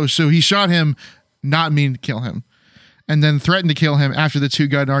he shot him, not meaning to kill him, and then threatened to kill him after the two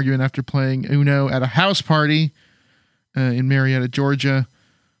got in an argument after playing Uno at a house party in Marietta, Georgia.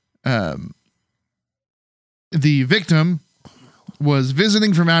 The victim was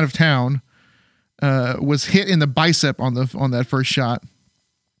visiting from out of town. Was hit in the bicep on that first shot.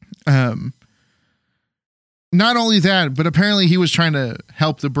 Not only that, but apparently he was trying to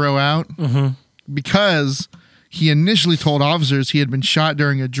help the bro out because he initially told officers he had been shot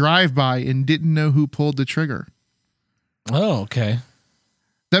during a drive-by and didn't know who pulled the trigger. Oh, okay.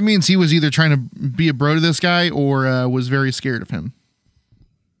 That means he was either trying to be a bro to this guy or was very scared of him.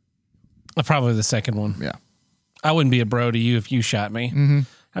 Probably the second one. Yeah. I wouldn't be a bro to you if you shot me. Mm-hmm.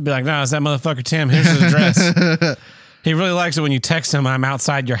 I'd be like, no, it's that motherfucker Tim. Here's his address. He really likes it when you text him, I'm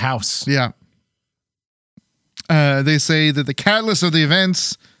outside your house. Yeah. They say that the catalyst of the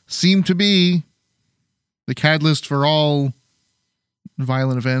events seem to be the catalyst for all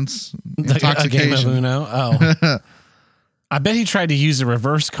violent events. A game of Uno. Oh. I bet he tried to use a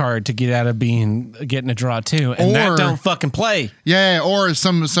reverse card to get out of getting a draw too. And that don't fucking play. Yeah. Or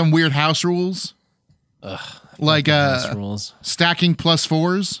some weird house rules. Ugh. Like rules. Stacking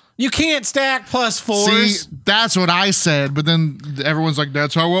 +4s. You can't stack +4s. See, that's what I said, but then everyone's like,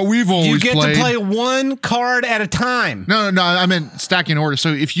 "That's what we've always played." You get to play one card at a time. No. I meant stacking order. So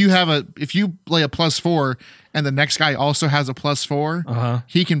if you play a +4 and the next guy also has a +4,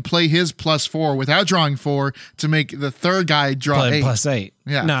 he can play his +4 without drawing 4 to make the third guy draw play 8. +8.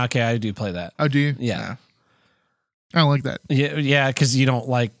 Yeah. No, okay, I do play that. Oh, do you? Yeah. I don't like that. Yeah, because you don't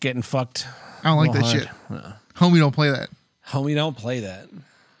like getting fucked. I don't like that hard. shit. Homie, don't play that. Homie, don't play that.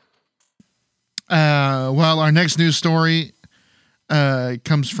 Well, our next news story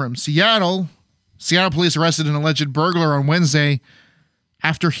comes from Seattle. Seattle police arrested an alleged burglar on Wednesday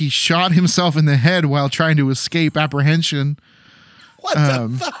after he shot himself in the head while trying to escape apprehension. What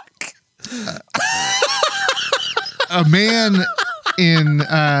the fuck? A man in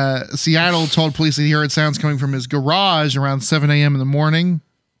Seattle told police that he heard sounds coming from his garage around 7 a.m. in the morning.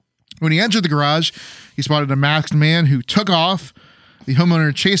 When he entered the garage, he spotted a masked man who took off. The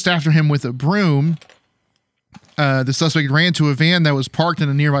homeowner chased after him with a broom. The suspect ran to a van that was parked in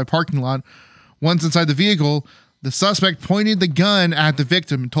a nearby parking lot. Once inside the vehicle, the suspect pointed the gun at the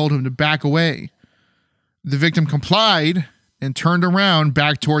victim and told him to back away. The victim complied and turned around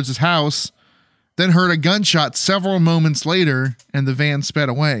back towards his house, then heard a gunshot several moments later, and the van sped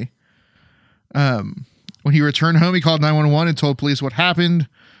away. When he returned home, he called 911 and told police what happened.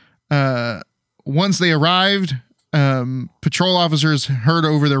 Once they arrived, patrol officers heard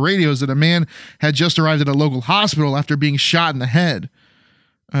over the radios that a man had just arrived at a local hospital after being shot in the head.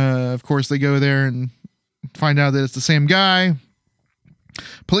 Of course, they go there and find out that it's the same guy.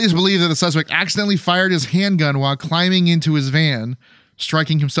 Police believe that the suspect accidentally fired his handgun while climbing into his van,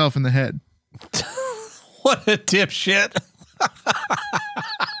 striking himself in the head. What a dipshit.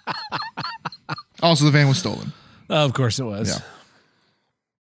 Also, the van was stolen. Oh, of course it was. Yeah.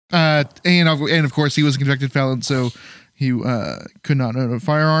 And of course, he was a convicted felon, so he could not own a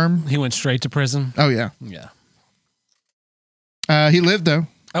firearm. He went straight to prison. Oh, yeah. Yeah. He lived, though.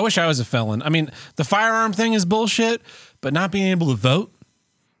 I wish I was a felon. I mean, the firearm thing is bullshit, but not being able to vote,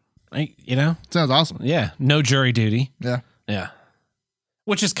 Sounds awesome. Yeah. No jury duty. Yeah. Yeah.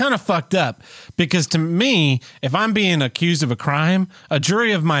 Which is kind of fucked up because to me, if I'm being accused of a crime, a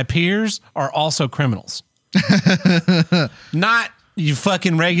jury of my peers are also criminals. Not you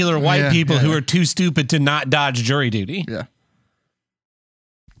fucking regular white people who are too stupid to not dodge jury duty. Yeah.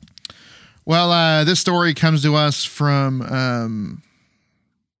 Well, this story comes to us from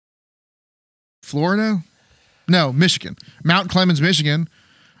Florida? No, Michigan. Mount Clemens, Michigan.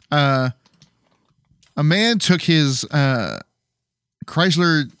 A man took his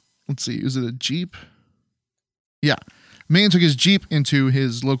Chrysler, let's see, was it a Jeep? Yeah. A man took his Jeep into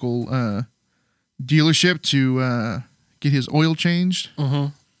his local dealership to get his oil changed.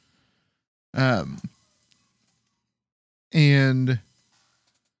 And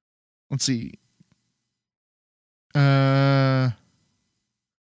let's see.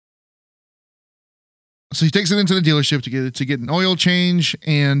 So he takes it into the dealership to get an oil change,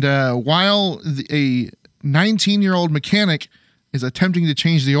 and while a 19-year-old mechanic is attempting to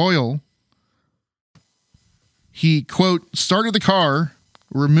change the oil, he, quote, started the car,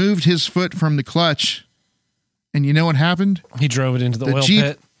 removed his foot from the clutch, and you know what happened? He drove it into the oil Jeep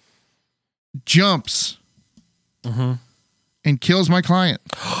pit. Jumps and kills my client.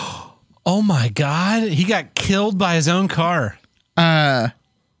 Oh my God. He got killed by his own car. No.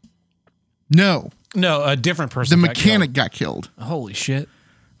 No, a different person. The mechanic got killed. Holy shit.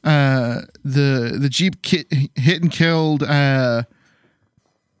 The Jeep hit and killed the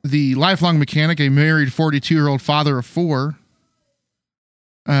lifelong mechanic, a married 42-year-old father of 4.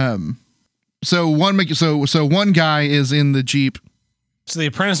 So one guy is in the Jeep. So the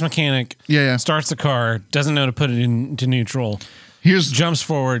apprentice mechanic starts the car, doesn't know to put it into neutral. Jumps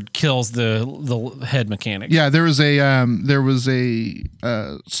forward, kills the head mechanic. Yeah, there was a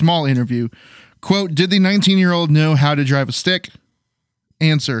small interview. Quote, did the 19-year-old know how to drive a stick?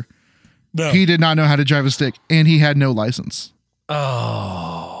 Answer, no. He did not know how to drive a stick, and he had no license.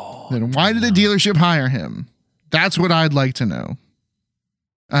 Oh. Then why did the dealership hire him? That's what I'd like to know.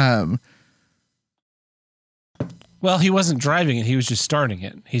 Well, he wasn't driving it. He was just starting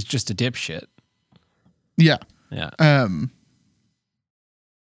it. He's just a dipshit. Yeah. Yeah.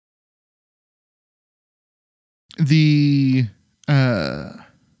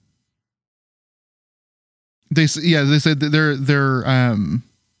 They said that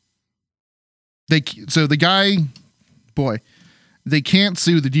the guy, they can't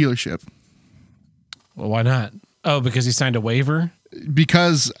sue the dealership. Well, why not? Oh, because he signed a waiver?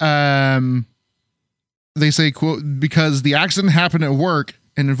 Because they say, quote, because the accident happened at work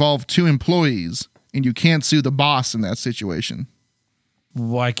and involved 2 employees, and you can't sue the boss in that situation.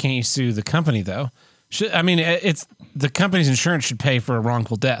 Why can't you sue the company though? It's the company's insurance should pay for a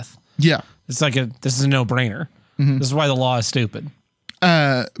wrongful death. Yeah. This is a no-brainer. Mm-hmm. This is why the law is stupid.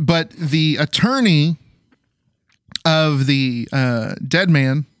 But the attorney of the dead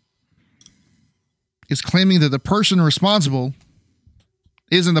man is claiming that the person responsible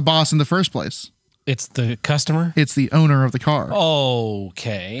isn't the boss in the first place. It's the customer? It's the owner of the car.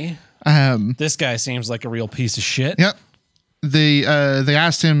 Okay. This guy seems like a real piece of shit. Yep. They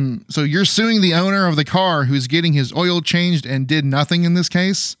asked him, so you're suing the owner of the car who's getting his oil changed and did nothing in this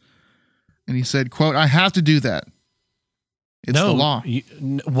case? And he said, quote, I have to do that. It's the law.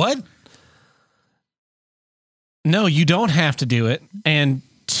 What? No, you don't have to do it. And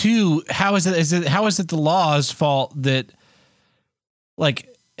 2, how is it the law's fault that,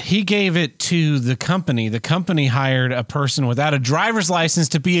 like, he gave it to the company. The company hired a person without a driver's license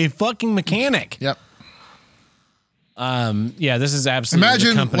to be a fucking mechanic. Yep. Yeah, this is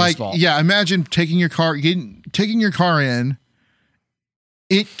absolutely the company's fault. Yeah, imagine taking your car in,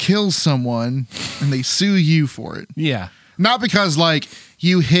 it kills someone, and they sue you for it. Yeah. Not because, like,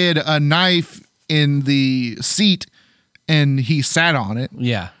 you hid a knife in the seat and he sat on it.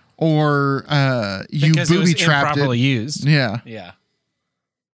 Yeah. Or you booby trapped it. Improperly used. Yeah. Yeah.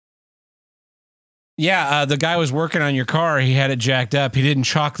 Yeah, the guy was working on your car. He had it jacked up. He didn't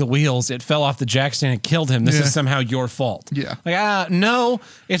chock the wheels. It fell off the jack stand and killed him. This is somehow your fault. Yeah. Like, no,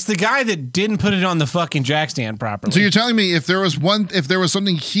 it's the guy that didn't put it on the fucking jack stand properly. So you're telling me if there was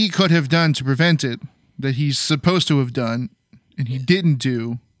something he could have done to prevent it that he's supposed to have done and he didn't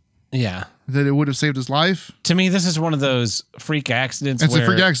do, yeah, that it would have saved his life? To me, this is one of those freak accidents. It's a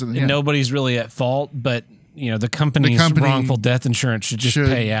freak accident. Yeah. Nobody's really at fault, but the company's wrongful death insurance should just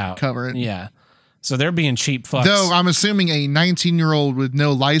pay out, cover it. Yeah. So they're being cheap fucks. Though I'm assuming a 19-year-old with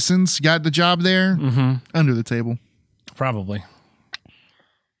no license got the job there under the table. Probably.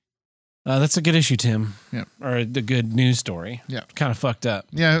 That's a good issue, Tim. Yeah. Or a good news story. Yeah. Kind of fucked up.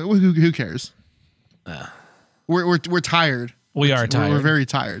 Yeah. Who cares? We're tired. We are tired. We're very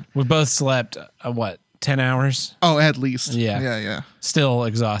tired. We both slept, 10 hours? Oh, at least. Yeah. Yeah. Still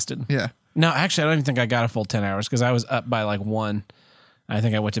exhausted. Yeah. No, actually, I don't even think I got a full 10 hours because I was up by 1. I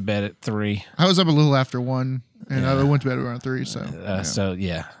think I went to bed at 3. I was up a little after 1, and I went to bed around 3. So, So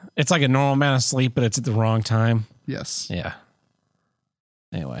it's like a normal amount of sleep, but it's at the wrong time. Yes. Yeah.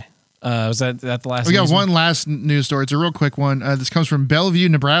 Anyway, was that the last? We got one last news story. It's a real quick one. This comes from Bellevue,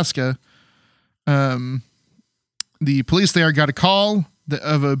 Nebraska. The police there got a call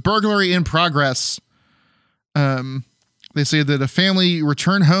of a burglary in progress. They say that a family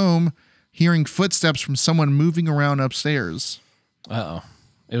returned home hearing footsteps from someone moving around upstairs. Uh-oh.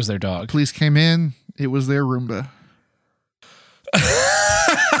 It was their dog. Police came in. It was their Roomba.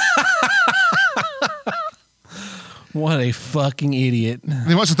 What a fucking idiot.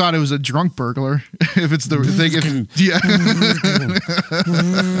 They must have thought it was a drunk burglar. If it's the thing.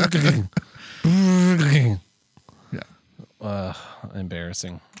 Yeah.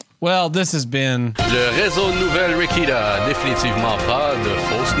 Embarrassing. Well, this has been... Le réseau de nouvelles Rikita, définitivement pas de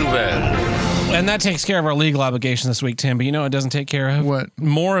fausses nouvelles. And that takes care of our legal obligations this week, Tim. But you know what it doesn't take care of? What?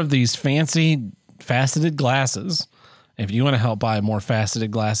 More of these fancy, faceted glasses. If you want to help buy more faceted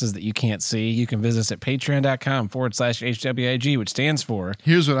glasses that you can't see, you can visit us at patreon.com/HWIG, which stands for...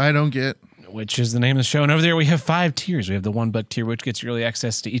 Here's what I don't get. Which is the name of the show. And over there we have 5 tiers. We have the $1 tier, which gets you early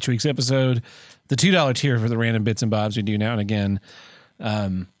access to each week's episode. The $2 tier for the random bits and bobs we do now and again.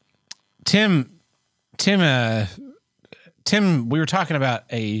 Tim, we were talking about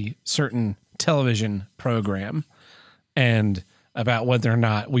a certain television program and about whether or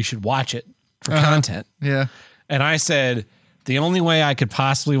not we should watch it for content. Yeah. And I said, the only way I could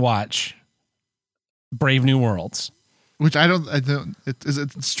possibly watch Brave New Worlds. Which I don't,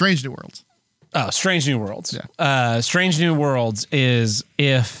 it's Strange New Worlds. Oh, Strange New Worlds. Yeah. Strange New Worlds is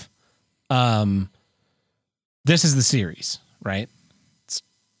if this is the series, right? It's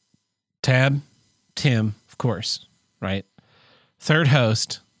Tab, Tim, of course, right? Third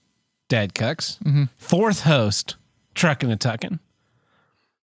host, Dad Cucks. Mm-hmm. Fourth host, Truckin' and Tuckin'.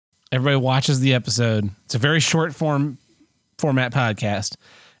 Everybody watches the episode. It's a very short format podcast.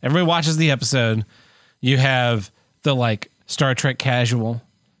 Everybody watches the episode. You have the like Star Trek casual.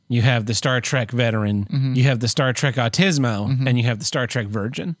 You have the Star Trek veteran. Mm-hmm. You have the Star Trek autismo, mm-hmm. and you have the Star Trek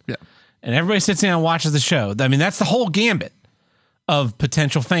virgin. Yeah. And everybody sits down and watches the show. I mean, that's the whole gambit of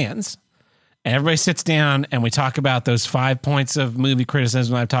potential fans. And everybody sits down and we talk about those 5 points of movie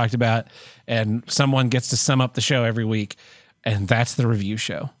criticism I've talked about. And someone gets to sum up the show every week. And that's the review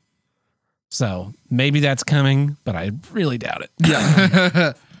show. So maybe that's coming, but I really doubt it.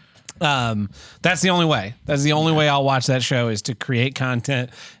 Yeah. That's the only way. That's the only way I'll watch that show is to create content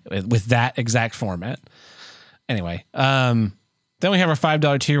with that exact format. Anyway, then we have our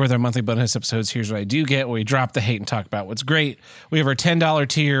 $5 tier with our monthly bonus episodes. Here's what I do get, where we drop the hate and talk about what's great. We have our $10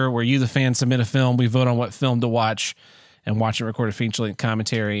 tier where you, the fan, submit a film. We vote on what film to watch and watch it, record a feature-length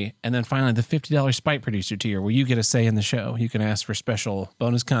commentary. And then finally, the $50 Spike Producer tier where you get a say in the show. You can ask for special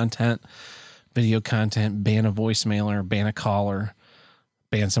bonus content, video content, ban a voicemailer, ban a caller,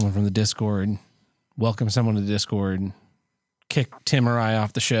 ban someone from the Discord, welcome someone to the Discord, kick Tim or I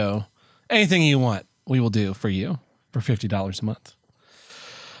off the show. Anything you want, we will do for you for $50 a month.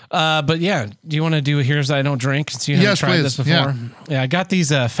 But yeah, do you want to do a Here's I Don't Drink? Since you haven't tried this before. Yeah, I got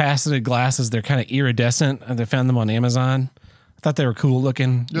these faceted glasses. They're kind of iridescent. I found them on Amazon. I thought they were cool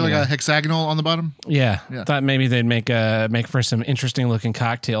looking. They're like a hexagonal on the bottom. Yeah. Thought maybe they'd make for some interesting looking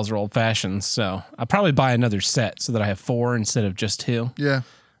cocktails or old fashions. So I'll probably buy another set so that I have 4 instead of just 2. Yeah.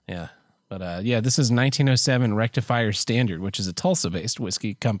 Yeah. But this is 1907 Rectifier Standard, which is a Tulsa-based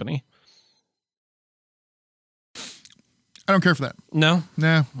whiskey company. I don't care for that. No?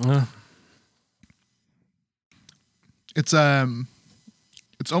 No. It's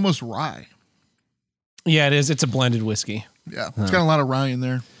almost rye. Yeah, it is. It's a blended whiskey. Yeah. It's got a lot of rye in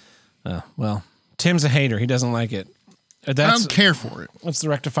there. Well, Tim's a hater. He doesn't like it. I don't care for it. What's the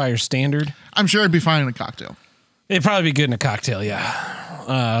Rectifier Standard? I'm sure it'd be fine in a cocktail. It'd probably be good in a cocktail,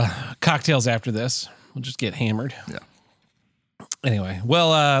 yeah. Cocktails after this. We'll just get hammered. Yeah. Anyway,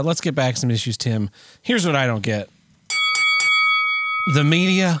 well, let's get back to some issues, Tim. Here's what I don't get. The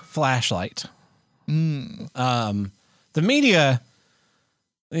media flashlight. The media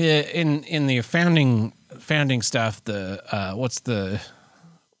in the founding stuff, what's the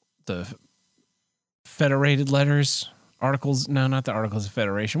federated letters, articles? No, not the Articles of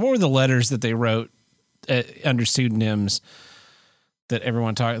Federation. What were the letters that they wrote under pseudonyms that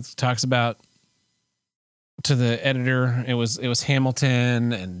everyone talks about to the editor? It was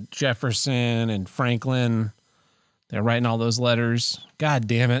Hamilton and Jefferson and Franklin. They're writing all those letters. God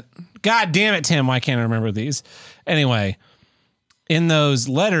damn it, Tim! Why can't I remember these? Anyway, in those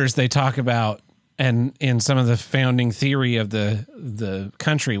letters they talk about, and in some of the founding theory of the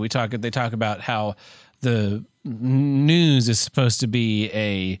country, they talk about how the news is supposed to be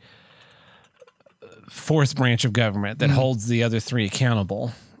a fourth branch of government that holds the other 3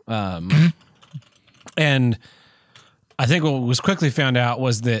 accountable. And I think what was quickly found out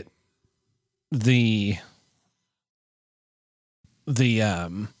was that the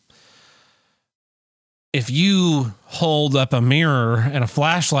if you hold up a mirror and a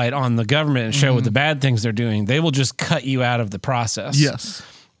flashlight on the government and show what the bad things they're doing, they will just cut you out of the process. Yes.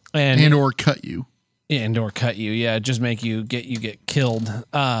 And or cut you. cut you. Yeah. Just make you get killed.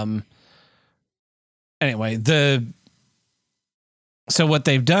 Anyway, so what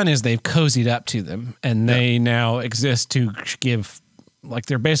they've done is they've cozied up to them, and they now exist to give, like,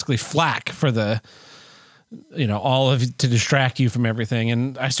 they're basically flack for the, all of to distract you from everything.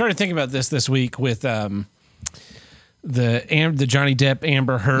 And I started thinking about this week with the Johnny Depp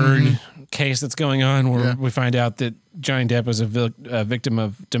Amber Heard case that's going on, where we find out that Johnny Depp was a victim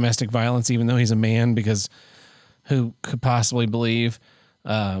of domestic violence, even though he's a man, because who could possibly believe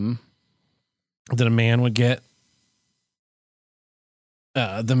that a man would get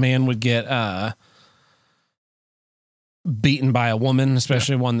beaten by a woman,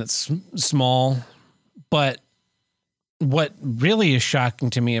 especially one that's small. But what really is shocking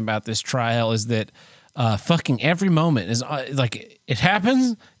to me about this trial is that fucking every moment is like, it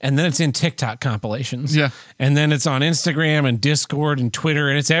happens and then it's in TikTok compilations. Yeah. And then it's on Instagram and Discord and Twitter,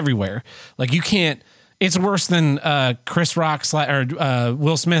 and it's everywhere. Like, you can't, it's worse than Chris Rock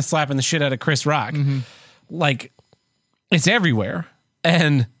Will Smith slapping the shit out of Chris Rock. Like, it's everywhere.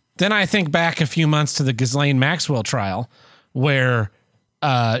 And then I think back a few months to the Ghislaine Maxwell trial, where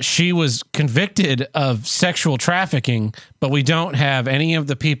she was convicted of sexual trafficking, but we don't have any of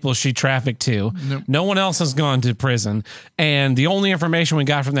the people she trafficked to. Nope. No one else has gone to prison. And the only information we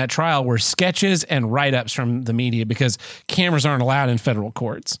got from that trial were sketches and write-ups from the media, because cameras aren't allowed in federal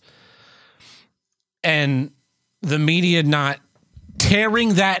courts. And the media not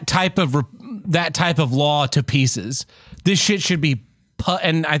tearing that type of law to pieces. This shit should be,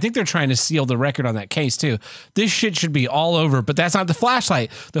 and I think they're trying to seal the record on that case too. This shit should be all over, but that's not the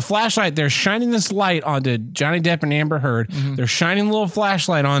flashlight. The flashlight, they're shining this light onto Johnny Depp and Amber Heard. They're shining a little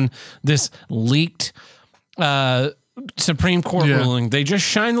flashlight on this leaked Supreme Court ruling. They just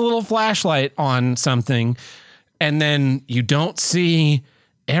shine the little flashlight on something, and then you don't see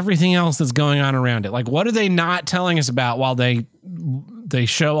everything else that's going on around it. Like, what are they not telling us about while they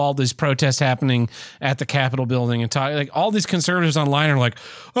show all these protests happening at the Capitol building and talk, like, all these conservatives online are like,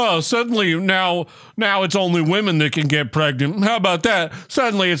 oh, suddenly now it's only women that can get pregnant. How about that?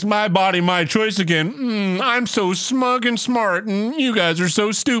 Suddenly it's my body, my choice again. I'm so smug and smart, and you guys are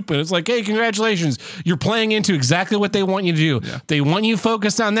so stupid. It's like, hey, congratulations. You're playing into exactly what they want you to do. Yeah. They want you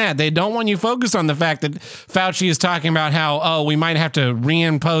focused on that. They don't want you focused on the fact that Fauci is talking about how, we might have to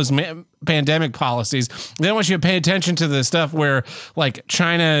reimpose pandemic policies. They don't want you to pay attention to the stuff where, like,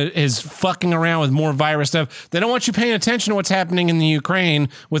 China is fucking around with more virus stuff. They don't want you paying attention to what's happening in the Ukraine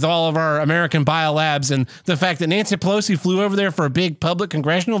with all of our American biolabs, and the fact that Nancy Pelosi flew over there for a big public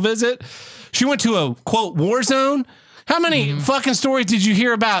congressional visit. She went to a, quote, war zone. How many fucking stories did you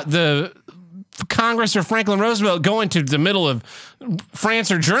hear about the Congress or Franklin Roosevelt going to the middle of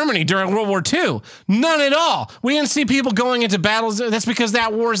France or Germany during World War II? None at all. We didn't see people going into battles. That's because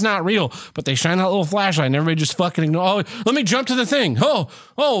that war is not real. But they shine that little flashlight and everybody just fucking ignore. Oh, let me jump to the thing.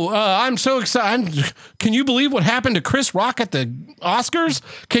 I'm so excited. Can you believe what happened to Chris Rock at the Oscars?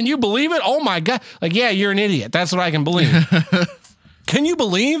 Can you believe it? Oh my God. Like, yeah, you're an idiot. That's what I can believe. Can you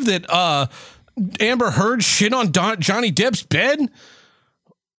believe that Amber Heard shit on Johnny Depp's bed?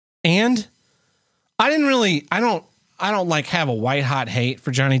 And I don't like have a white hot hate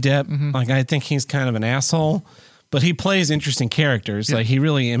for Johnny Depp. Like, I think he's kind of an asshole, but he plays interesting characters. Yeah. Like, he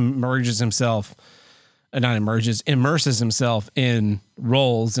really immerses himself in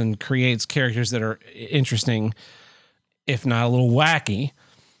roles and creates characters that are interesting, if not a little wacky.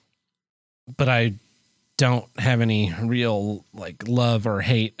 But I don't have any real, like, love or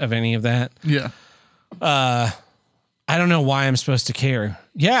hate of any of that. Yeah. I don't know why I'm supposed to care.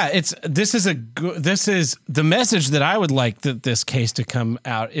 Yeah, this is the message that I would like this case to come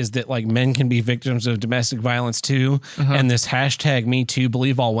out, is that, like, men can be victims of domestic violence too. And this hashtag Me Too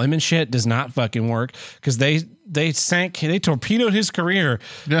believe all women shit does not fucking work, because they torpedoed his career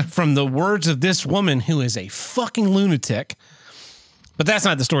from the words of this woman who is a fucking lunatic. But that's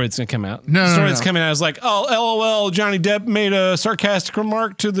not the story that's going to come out. No, the story that's coming out is like, oh, LOL, Johnny Depp made a sarcastic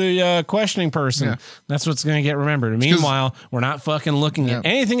remark to the questioning person. Yeah. That's what's going to get remembered. Meanwhile, we're not fucking looking at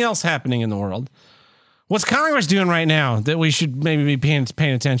anything else happening in the world. What's Congress doing right now that we should maybe be paying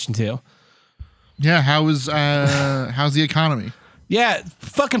attention to? Yeah, how's the economy? Yeah,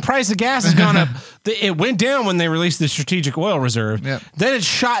 fucking price of gas has gone up. It went down when they released the strategic oil reserve. Yep. Then it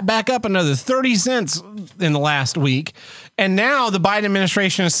shot back up another 30 cents in the last week. And now the Biden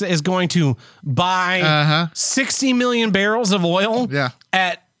administration is going to buy 60 million barrels of oil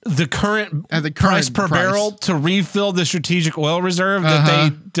at the current, At the price current per price. barrel to refill the strategic oil reserve that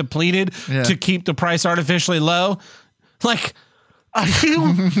they depleted Yeah. to keep the price artificially low. Like, are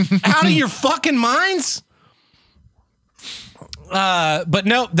you out of your fucking minds? But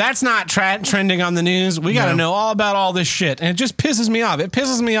no, that's not trending on the news. We got to know all about all this shit. And it just pisses me off. It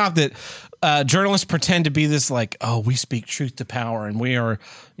pisses me off that journalists pretend to be this like, oh, we speak truth to power and we are,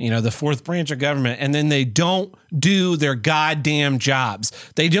 the fourth branch of government. And then they don't do their goddamn jobs.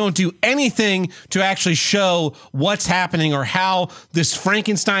 They don't do anything to actually show what's happening or how this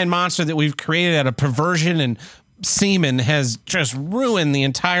Frankenstein monster that we've created out of perversion and semen has just ruined the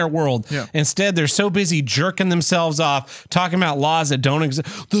entire world. Yeah. Instead, they're so busy jerking themselves off, talking about laws that don't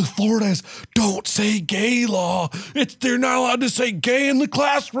exist. The Florida's don't say gay law. They're not allowed to say gay in the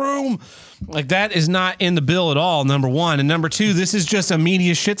classroom. Like, that is not in the bill at all, number one. And number two, this is just a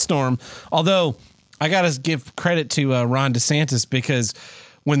media shitstorm. Although, I got to give credit to Ron DeSantis, because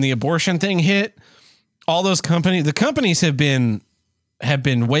when the abortion thing hit, all those the companies have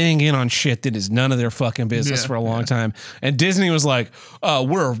been weighing in on shit that is none of their fucking business for a long time. And Disney was like,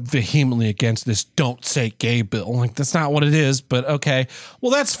 we're vehemently against this don't say gay bill. Like, that's not what it is, but okay.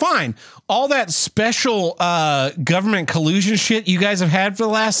 Well, that's fine. All that special government collusion shit you guys have had for the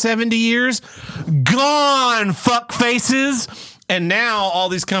last 70 years, gone, fuck faces. And now all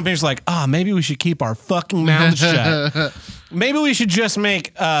these companies are like, maybe we should keep our fucking mouths shut. Maybe we should just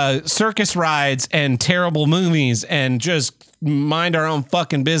make circus rides and terrible movies and just mind our own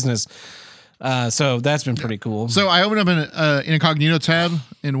fucking business. So that's been pretty cool. So I opened up an incognito tab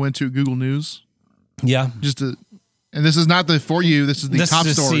and went to Google News. Yeah. And this is not the For You. This is the top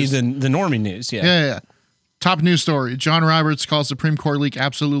to stories. see the normie news. Yeah. Yeah. Top news story. John Roberts calls Supreme Court leak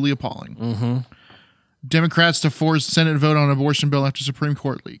absolutely appalling. Mm-hmm. Democrats to force Senate vote on abortion bill after Supreme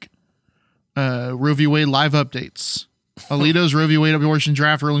Court leak. Roe v. Wade live updates. Alito's Roe v. Wade abortion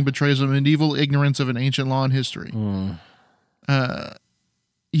draft ruling betrays a medieval ignorance of an ancient law and history.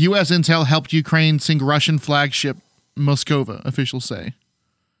 U.S. intel helped Ukraine sink Russian flagship Moskova, officials say.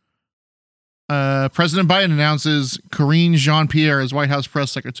 President Biden announces Karine Jean-Pierre as White House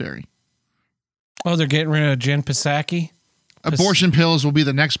press secretary. Oh, they're getting rid of Jen Psaki? Abortion pills will be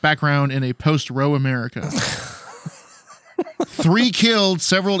the next background in a post-Roe America. 3 killed,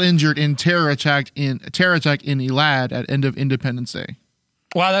 several injured in terror attack in Elad at end of Independence Day.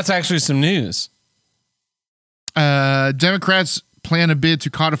 Wow, that's actually some news. Democrats plan a bid to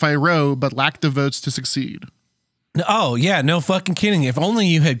codify Roe, but lack the votes to succeed. Oh, yeah, no fucking kidding. If only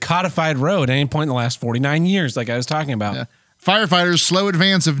you had codified Roe at any point in the last 49 years, like I was talking about. Yeah. Firefighters slow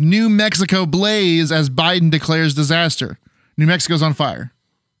advance of New Mexico blaze as Biden declares disaster. New Mexico's on fire.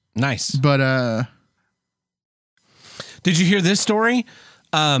 Nice. But, did you hear this story?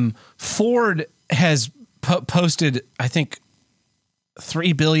 Ford has posted, I think,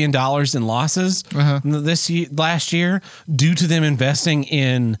 $3 billion in losses last year due to them investing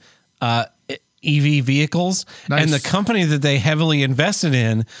in EV vehicles. Nice. And the company that they heavily invested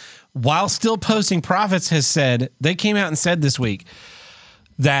in, while still posting profits, has said, they came out and said this week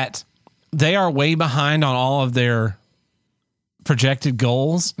that they are way behind on all of their projected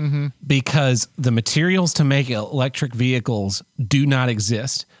goals because the materials to make electric vehicles do not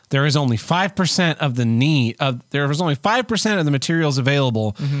exist. There is only 5% of the there was only 5% of the materials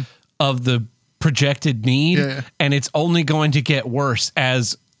available of the projected need. Yeah. And it's only going to get worse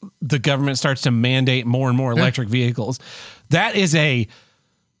as the government starts to mandate more and more electric vehicles. That is a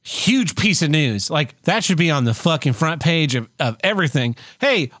huge piece of news. Like, that should be on the fucking front page of everything.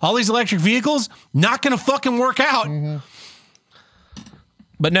 Hey, all these electric vehicles, not going to fucking work out.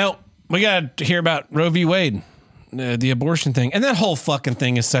 But no, we got to hear about Roe v. Wade, the abortion thing. And that whole fucking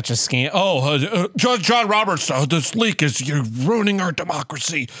thing is such a scam. Judge John Roberts, this leak you're ruining our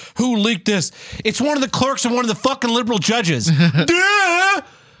democracy. Who leaked this? It's one of the clerks and one of the fucking liberal judges. Duh!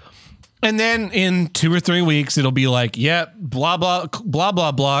 And then in 2 or 3 weeks, it'll be like, blah, blah, blah,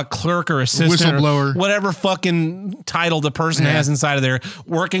 blah, blah, clerk or assistant, Whistleblower. or whatever fucking title the person has inside of there,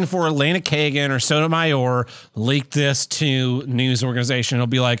 working for Elena Kagan or Sotomayor, leaked this to news organization. It'll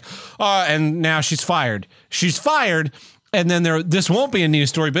be like, and now she's fired. She's fired. And then this won't be a news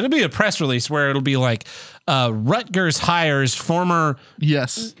story, but it'll be a press release where it'll be like, Rutgers hires former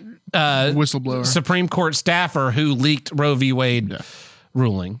whistleblower Supreme Court staffer who leaked Roe v. Wade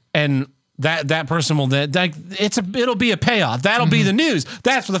ruling, and that person will it'll be a payoff. That'll be the news.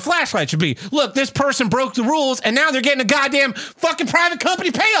 That's what the flashlight should be. Look, this person broke the rules, and now they're getting a goddamn fucking private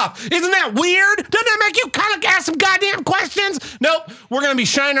company payoff. Isn't that weird? Doesn't that make you kind of ask some goddamn questions? Nope. We're gonna be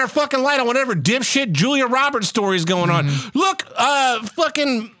shining our fucking light on whatever dipshit Julia Roberts story is going on. Look,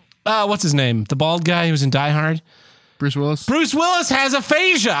 what's his name? The bald guy who was in Die Hard. Bruce Willis. Bruce Willis has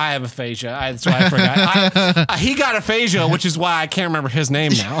aphasia. I have aphasia. That's why I forgot. He got aphasia, which is why I can't remember his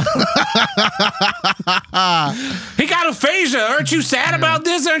name now. He got aphasia. Aren't you sad about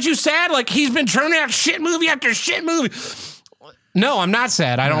this? Aren't you sad? Like he's been turning out shit movie after shit movie. No, I'm not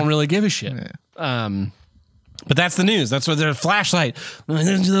sad. I don't really give a shit. But that's the news. That's what their flashlight.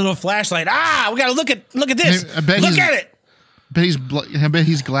 There's a little flashlight. We gotta look at this. I bet look at it. I bet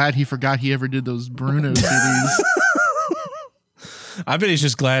he's glad he forgot he ever did those Bruno CDs. I bet he's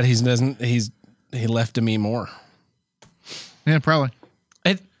just glad he left to me more. Yeah, probably.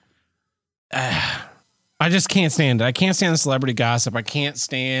 I just can't stand it. I can't stand the celebrity gossip. I can't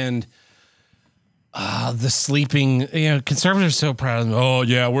stand the sleeping. Conservatives are so proud of them. Oh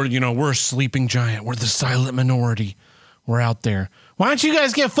yeah, we're a sleeping giant. We're the silent minority. We're out there. Why don't you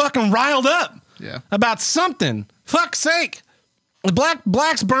guys get fucking riled up? Yeah. About something? Fuck's sake. The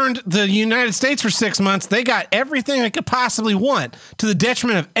blacks burned the United States for 6 months. They got everything they could possibly want to the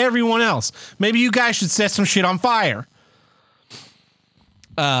detriment of everyone else. Maybe you guys should set some shit on fire.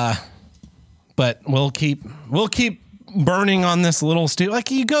 But we'll keep burning on this little like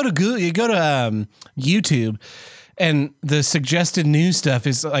you go to Google, you go to YouTube, and the suggested news stuff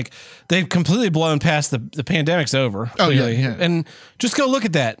is like they've completely blown past the pandemic's over. Oh clearly. yeah. And just go look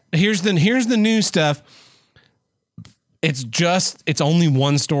at that. Here's the news stuff. It's only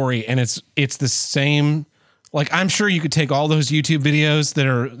one story, and it's the same. Like I'm sure you could take all those YouTube videos that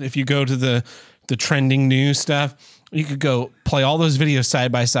are, if you go to the trending news stuff, you could go play all those videos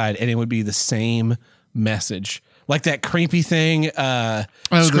side by side, and it would be the same message. Like that creepy thing,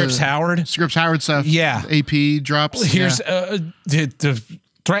 Scripps Howard stuff. Yeah. AP drops. Here's the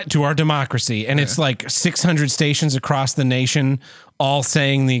threat to our democracy. And it's like 600 stations across the nation all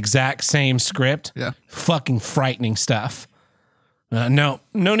saying the exact same script. Yeah. Fucking frightening stuff. No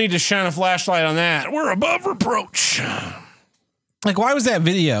need to shine a flashlight on that. We're above reproach. Like, why was that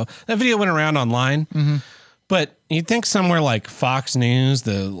video? That video went around online. Mm-hmm. But you'd think somewhere like Fox News,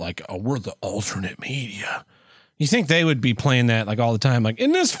 we're the alternate media. You think they would be playing that like all the time? Like,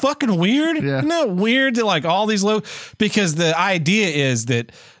 isn't this fucking weird? Yeah. Isn't that weird to like all these because the idea is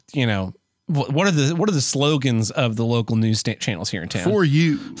that, what are the slogans of the local news channels here in town? For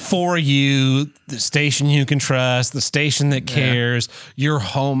you, the station you can trust, the station that cares, your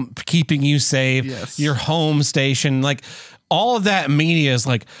home, keeping you safe, your home station. Like all of that media is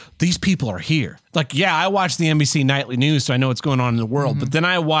like, these people are here. Like, yeah, I watch the NBC Nightly News, so I know what's going on in the world. But then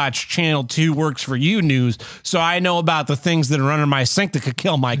I watch Channel 2 Works For You News, so I know about the things that are under my sink that could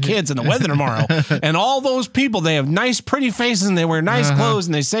kill my kids and the weather tomorrow. And all those people, they have nice, pretty faces, and they wear nice clothes,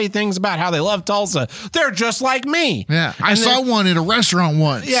 and they say things about how they love Tulsa. They're just like me. Yeah, I saw one at a restaurant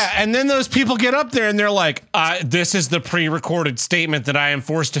once. Yeah, and then those people get up there, and they're like, this is the pre-recorded statement that I am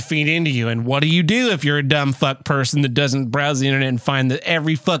forced to feed into you. And what do you do if you're a dumb fuck person that doesn't browse the internet and find that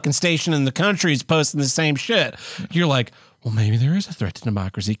every fucking station in the country is posting the same shit? You're like, well, maybe there is a threat to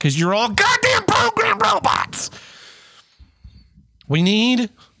democracy because you're all goddamn program robots. We need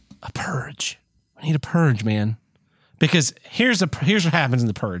a purge. We need a purge, man. Because here's what happens in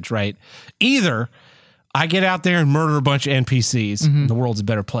the purge, right? Either I get out there and murder a bunch of NPCs, and the world's a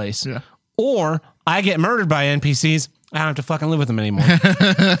better place. Yeah. Or I get murdered by NPCs, I don't have to fucking live with them anymore.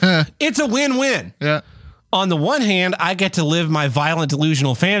 It's a win-win. Yeah. On the one hand, I get to live my violent,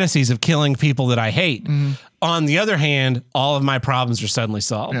 delusional fantasies of killing people that I hate. On the other hand, all of my problems are suddenly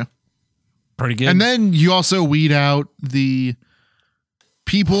solved. Yeah. Pretty good. And then you also weed out the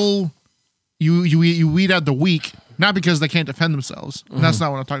people, you weed out the weak, not because they can't defend themselves. That's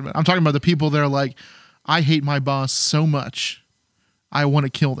not what I'm talking about. I'm talking about the people that are like, I hate my boss so much, I want to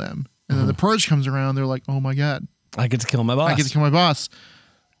kill them. And then the purge comes around, they're like, oh my God. I get to kill my boss. I get to kill my boss.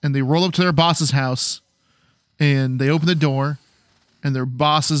 And they roll up to their boss's house, and they open the door, and their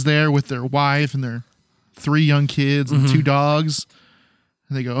boss is there with their wife and their 3 young kids and 2 dogs.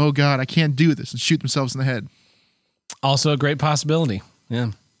 And they go, oh God, I can't do this, and shoot themselves in the head. Also a great possibility.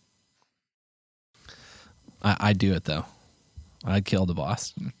 Yeah. I'd do it, though. I'd kill the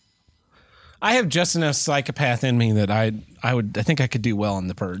boss. I have just enough psychopath in me that I think I could do well in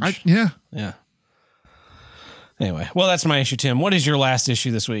the purge. Yeah. Anyway, well, that's my issue, Tim. What is your last issue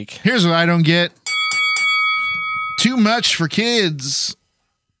this week? Here's what I don't get. Too much for kids.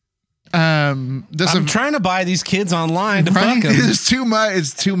 I'm trying to buy these kids online to fuck them. It's too much.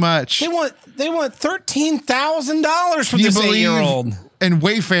 It's too much. They want $13,000 for this 8-year-old. And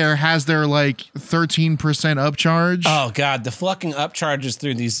Wayfair has their like 13% upcharge. Oh God, the fucking upcharges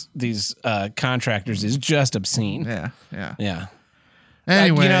through these contractors is just obscene. Yeah.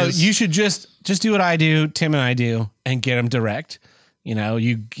 Anyways, you should just do what I do, Tim and I do, and get them direct.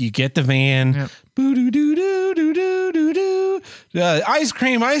 You get the van. Yep. Ice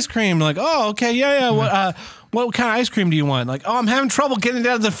cream. Like, oh, okay, yeah. What kind of ice cream do you want? Like, oh, I'm having trouble getting it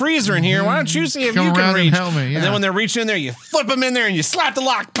out of the freezer in here. Why don't you see if Come you can around and reach? help me, yeah. And then when they're reaching in there, you flip them in there and you slap the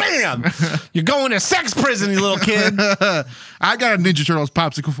lock. Bam! You're going to sex prison, you little kid. I got a Ninja Turtles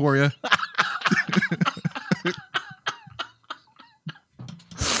popsicle for you.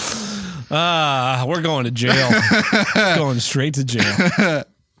 We're going to jail. Going straight to jail.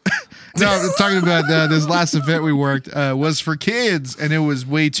 No, I'm talking about this last event we worked was for kids, and it was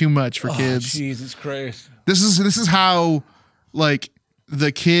way too much for kids. Jesus Christ. This is how, like,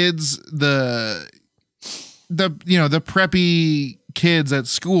 the kids, the preppy kids at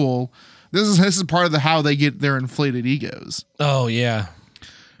school. This is part of how they get their inflated egos. Oh yeah,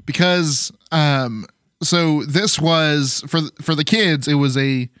 because so this was for the kids. It was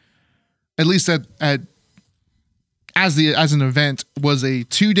at least as an event was a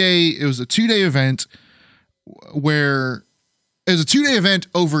 2-day. It was a 2-day event where it was a 2-day event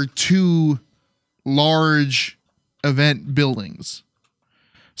over 2 large event buildings.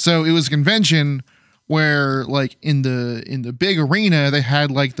 So it was a convention where, like, in the big arena, they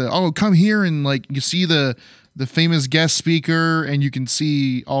had like come here and, like, you see the famous guest speaker, and you can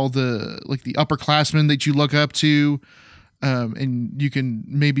see all the, like, the upperclassmen that you look up to, and you can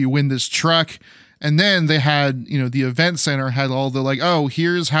maybe win this truck. And then they had, the event center had all the, like, oh,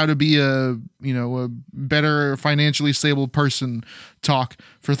 here's how to be a better financially stable person talk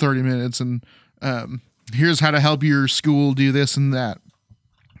for 30 minutes. And here's how to help your school do this and that.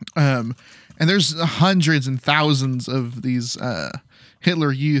 And there's hundreds and thousands of these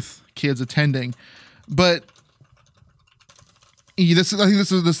Hitler Youth kids attending. But I think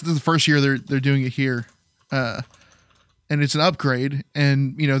this is the first year they're doing it here. And it's an upgrade.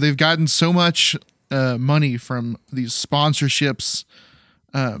 And, they've gotten so much money from these sponsorships.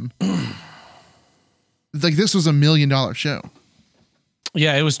 Like, this was $1 million show.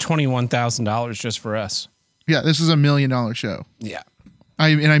 Yeah, it was $21,000 just for us. Yeah, this is $1 million show. Yeah.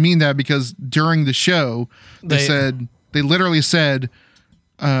 I mean that because during the show, they literally said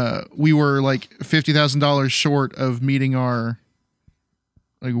we were like $50,000 short of meeting our,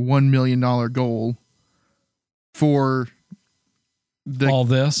 like, $1 million goal for all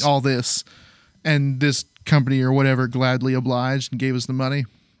this, and this company or whatever gladly obliged and gave us the money.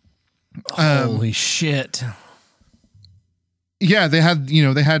 Holy shit. Yeah, they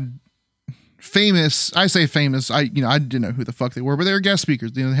had famous, I say famous, I didn't know who the fuck they were, but they were guest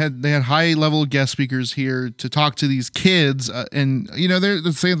speakers. They had high level guest speakers here to talk to these kids, and they're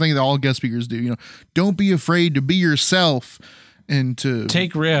the same thing that all guest speakers do. Don't be afraid to be yourself and to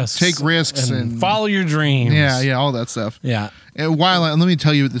take risks and follow your dreams. Yeah, all that stuff. Yeah. And let me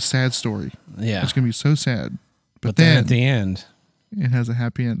tell you the sad story. Yeah, it's gonna be so sad, but then at the end, it has a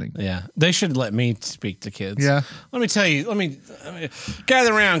happy ending. Yeah, they should let me speak to kids. Yeah, let me tell you. Let me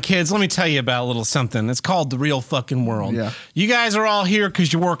gather around, kids. Let me tell you about a little something. It's called the real fucking world. Yeah, you guys are all here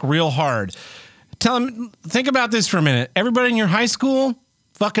because you work real hard. Think about this for a minute. Everybody in your high school,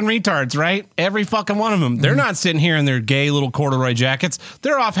 fucking retards, right? Every fucking one of them. They're not sitting here in their gay little corduroy jackets.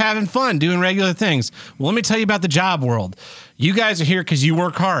 They're off having fun, doing regular things. Well, let me tell you about the job world. You guys are here because you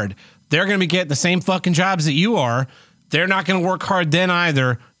work hard. They're going to be getting the same fucking jobs that you are. They're not going to work hard then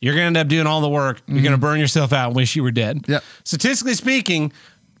either. You're going to end up doing all the work. You're going to burn yourself out and wish you were dead. Yep. Statistically speaking,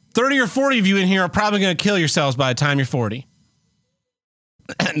 30 or 40 of you in here are probably going to kill yourselves by the time you're 40.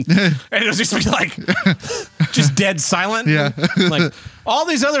 And it'll just be like, just dead silent. Yeah. Like, all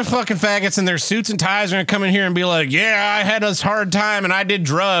these other fucking faggots in their suits and ties are gonna come in here and be like, yeah, I had this hard time and I did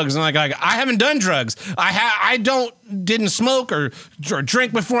drugs. And like I haven't done drugs. I didn't smoke or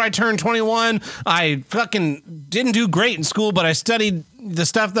drink before I turned 21. I fucking didn't do great in school, but I studied the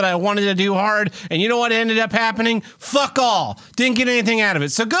stuff that I wanted to do hard. And you know what ended up happening? Fuck all. Didn't get anything out of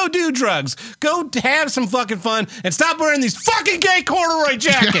it. So go do drugs. Go have some fucking fun and stop wearing these fucking gay corduroy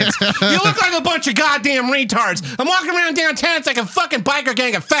jackets. You look like a bunch of goddamn retards. I'm walking around downtown. It's like a fucking biker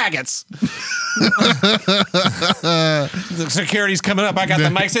gang of faggots. The security's coming up. I got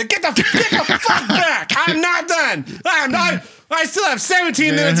the mic saying, get the fuck back. I'm not done. I still have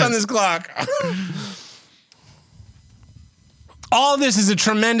 17 minutes on this clock. All this is a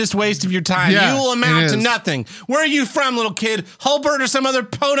tremendous waste of your time. Yeah, you will amount to nothing. Where are you from, little kid? Hulbert or some other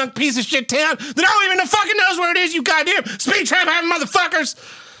podunk piece of shit town that don't even fucking knows where it is, you goddamn speed trap having motherfuckers?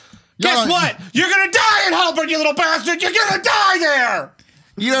 Guess what? You're gonna die in Hulbert, you little bastard! You're gonna die there!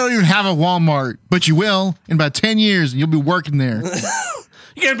 You don't even have a Walmart, but you will in about 10 years, and you'll be working there.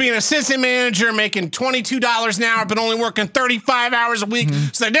 You're going to be an assistant manager making $22 an hour, but only working 35 hours a week.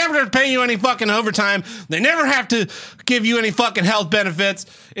 So they're never going to pay you any fucking overtime. They never have to give you any fucking health benefits.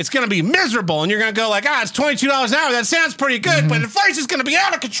 It's going to be miserable. And you're going to go like, it's $22 an hour. That sounds pretty good, but inflation's going to be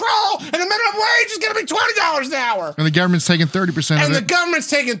out of control and the minimum wage is going to be $20 an hour. And the government's taking 30% And of the it. government's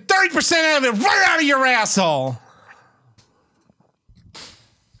taking 30% of it right out of your asshole.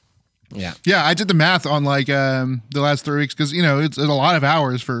 Yeah. Yeah, I did the math on like the last 3 weeks because, it's a lot of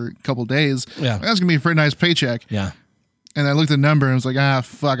hours for a couple days. Yeah. That's going to be a pretty nice paycheck. Yeah. And I looked at the number and was like,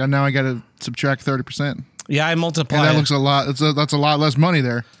 fuck, now I got to subtract 30%. Yeah, I multiply. And that it. looks a lot. That's a lot less money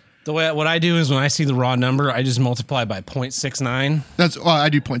there. The way what I do is when I see the raw number, I just multiply by 0.69. I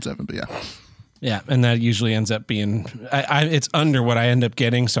do 0.7, but yeah. Yeah, and that usually ends up being it's under what I end up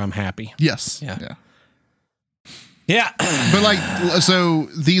getting, so I'm happy. Yes. Yeah. Yeah. Yeah. But like, so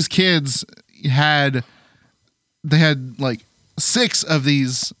these kids had like 6 of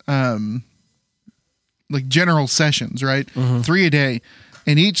these like general sessions, right? 3 a day,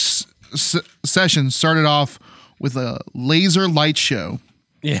 and each session started off with a laser light show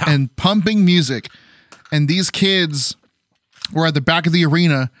Yeah. and pumping music, and these kids were at the back of the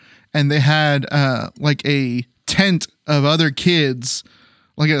arena, and they had like a tent of other kids,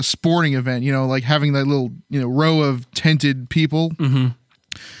 like a sporting event, like having that little, row of tented people.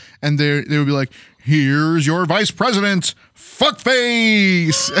 And they would be like, here's your vice president,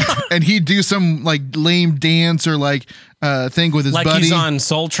 fuckface. And he'd do some like lame dance or like thing with his like buddy. he's on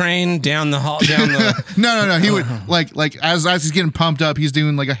Soul Train down the hall. Down the. No. He would like as he's getting pumped up, he's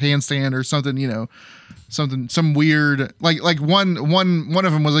doing like a handstand or something, some weird, like one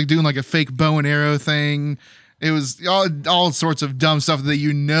of them was like doing like a fake bow and arrow thing. It was all sorts of dumb stuff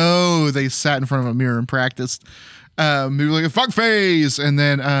that they sat in front of a mirror and practiced. Maybe like a fuck face, and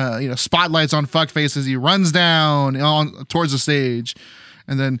then spotlights on fuck face as he runs down towards the stage,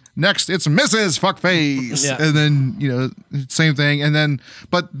 and then next it's Mrs. Fuckface, Yeah. and then same thing, and then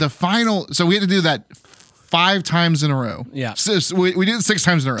but the final. So we had to do that 5 times in a row. Yeah. So we did it 6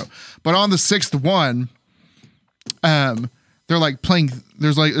 times in a row, but on the 6th one, they're like playing.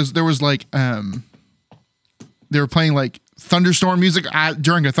 They were playing like thunderstorm music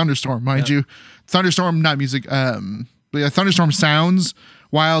during a thunderstorm, mind you. Thunderstorm, not music, but yeah, thunderstorm sounds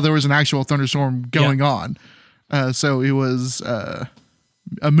while there was an actual thunderstorm going on. So it was a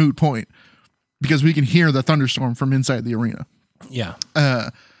moot point because we can hear the thunderstorm from inside the arena. Yeah.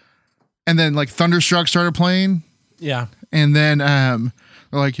 And then like Thunderstruck started playing. Yeah. And then they're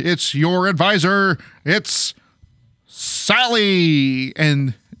like, it's your advisor. It's Sally.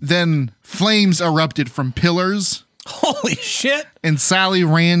 And then flames erupted from pillars. Holy shit. And Sally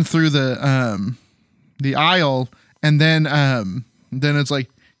ran through the aisle, and then it's like,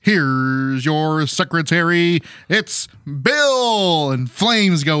 here's your secretary, it's Bill, and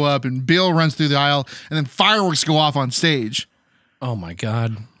flames go up, and Bill runs through the aisle, and then fireworks go off on stage, Oh my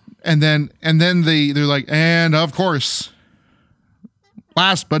God. and then they're like, and of course,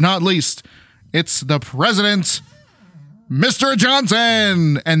 last but not least, it's the president, Mr.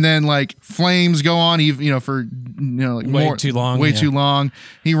 Johnson, and then like flames go on, even for like Way too long, way yeah. too long.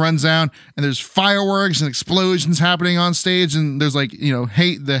 He runs down, and there's fireworks and explosions happening on stage, and there's like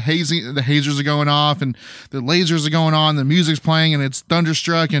the hazers are going off, and the lasers are going on, the music's playing, and it's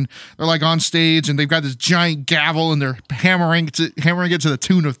Thunderstruck, and they're like on stage, and they've got this giant gavel, and they're hammering it to the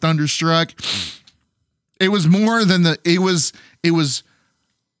tune of Thunderstruck. It was more than it was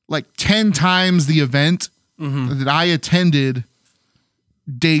like 10 times the event that I attended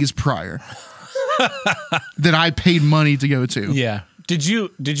days prior that I paid money to go to. Yeah. Did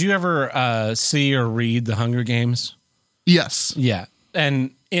you ever see or read The Hunger Games? Yes. Yeah. And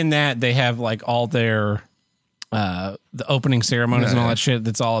in that they have like all their the opening ceremonies and all that shit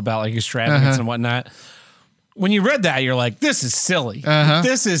that's all about like extravagance and whatnot. When you read that, you're like, this is silly.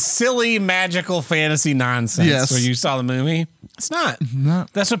 This is silly magical fantasy nonsense. Yes. When you saw the movie. It's not. No.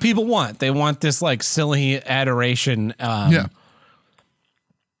 That's what people want. They want this like silly adoration. Yeah.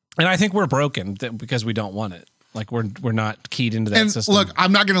 And I think we're broken because we don't want it. Like we're not keyed into that And system. look,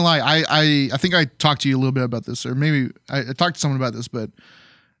 I'm not gonna lie. I think I talked to you a little bit about this, or maybe I talked to someone about this, but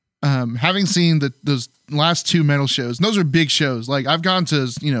having seen those last 2 metal shows, and those are big shows. Like I've gone to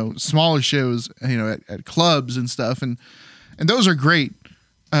smaller shows, at clubs and stuff, and those are great,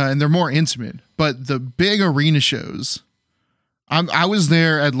 and they're more intimate. But the big arena shows, I was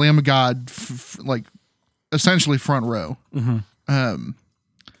there at Lamb of God, like essentially front row.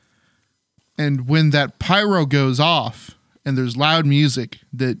 And when that pyro goes off and there's loud music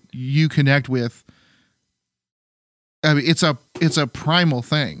that you connect with, I mean, it's a primal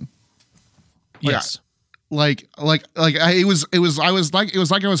thing. Like, yes. it was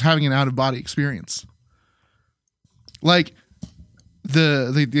like I was having an out of body experience. Like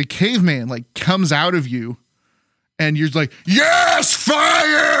the caveman like comes out of you and you're like, yes,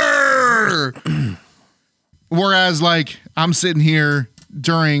 fire. Whereas like I'm sitting here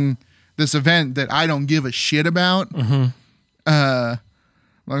during this event that I don't give a shit about.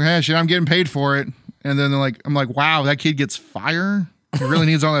 Like, hey, shit, I'm getting paid for it. And then I'm like, wow, that kid gets fire. He really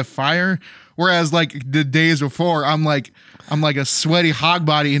needs all that fire. Whereas like the days before, I'm like a sweaty hog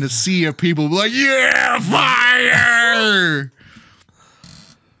body in a sea of people like, yeah, fire.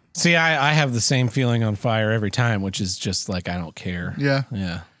 See, I have the same feeling on fire every time, which is just like, I don't care. Yeah.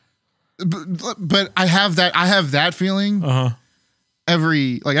 Yeah. But I have that feeling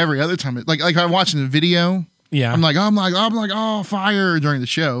every other time. Like I'm watching the video. Yeah. I'm like, oh, fire during the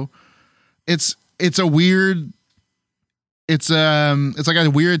show. It's a weird, it's like a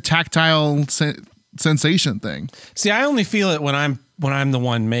weird tactile sensation thing. See, I only feel it when I'm the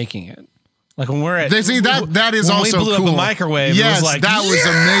one making it. Like when we're at, that is when also we blew cool. up a microwave. Yes, it was like, that was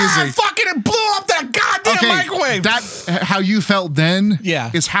amazing. Fucking it blew up that goddamn microwave. That how you felt then,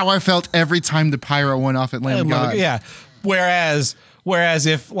 is how I felt every time the pyro went off at Lamb of God. Yeah. Whereas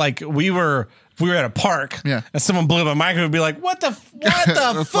if like we were at a park, and someone blew up a microwave, we'd be like, what the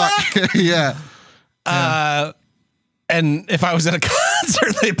fuck? Yeah. And if I was at a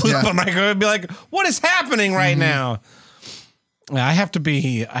concert, they blew up a microwave, I'd be like, what is happening right now? I have to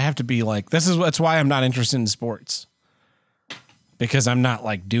be like, that's why I'm not interested in sports, because I'm not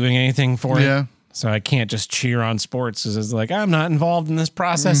like doing anything for it. So I can't just cheer on sports, because it's like, I'm not involved in this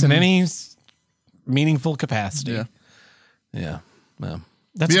process in any meaningful capacity. Yeah. Well,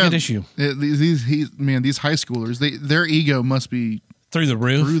 that's a good issue. These high schoolers, their ego must be through the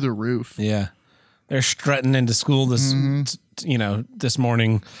roof. Yeah. They're strutting into school this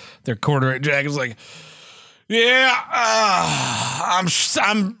morning. Their corduroy jacket's like, I'm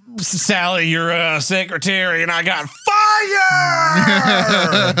Sally, your secretary, and I got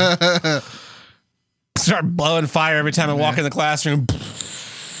fire. Start blowing fire every time I walk in the classroom.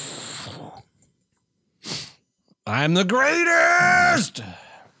 I'm the greatest.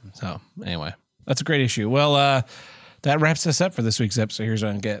 So anyway, that's a great issue. Well, that wraps us up for this week's episode. Here's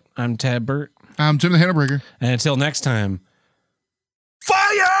what I get. I'm Tad Burt. I'm Tim the Handlebreaker. And until next time, fire!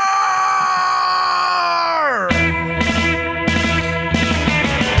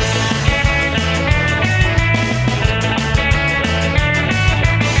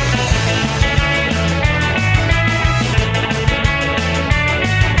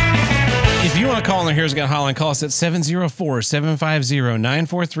 If you want to call on the Here's Got Hotline, call us at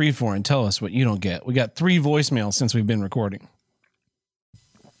 704-750-9434 and tell us what you don't get. We got 3 voicemails since we've been recording.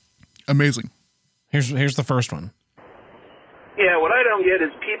 Amazing. Here's the first one. Yeah, what I don't get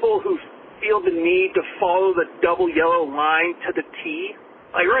is people who feel the need to follow the double yellow line to the T.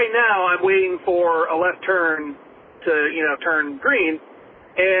 Like right now, I'm waiting for a left turn to, turn green,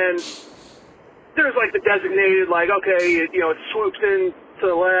 and there's like the designated, like, okay, it swoops in to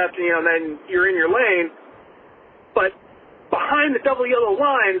the left, and then you're in your lane. But behind the double yellow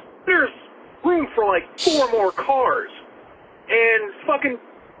lines, there's room for like 4 more cars, and fucking.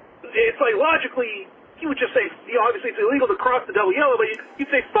 It's like logically, you would just say, obviously it's illegal to cross the double yellow, but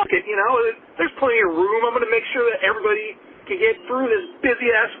you'd say, fuck it, there's plenty of room. I'm going to make sure that everybody can get through this busy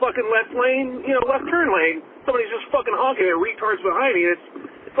ass fucking left lane, left turn lane. Somebody's just fucking honking at retards behind me.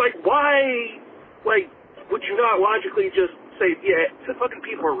 It's like, why, like, would you not logically just say, yeah, the fucking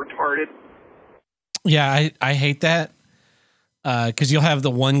people are retarded? Yeah, I hate that. Because you'll have the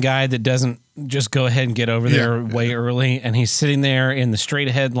one guy that doesn't just go ahead and get over there way early, and he's sitting there in the straight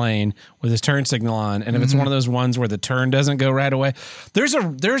ahead lane with his turn signal on. And if it's one of those ones where the turn doesn't go right away, there's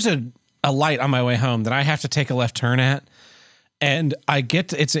a light on my way home that I have to take a left turn at, and I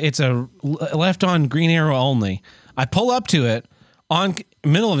get it's a left on green arrow only. I pull up to it on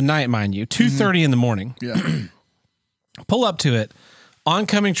middle of the night, mind you, 2:30 in the morning. Yeah, pull up to it,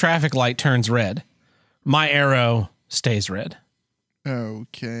 oncoming traffic light turns red, my arrow stays red.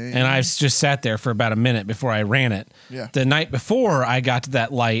 Okay. And I just sat there for about a minute before I ran it. Yeah. The night before I got to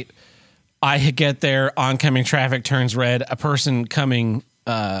that light, I get there, oncoming traffic turns red. A person coming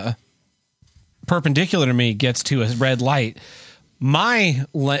perpendicular to me gets to a red light. My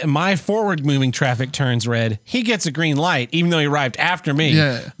forward moving traffic turns red. He gets a green light, even though he arrived after me.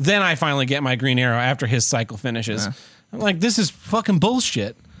 Yeah. Then I finally get my green arrow after his cycle finishes. Yeah. I'm like, this is fucking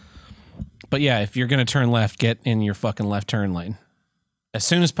bullshit. But yeah, if you're going to turn left, get in your fucking left turn lane as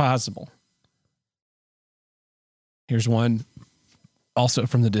soon as possible. Here's one also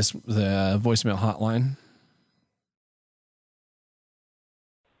from the voicemail hotline.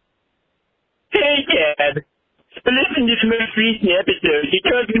 Hey, Hey, Tab. I listened to the most recent episode. You're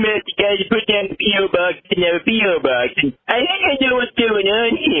talking about the guy that put down the P.O. box in our P.O. box, and I think I know what's going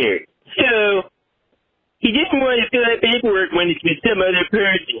on here. So, he didn't want to fill out paperwork when it's with some other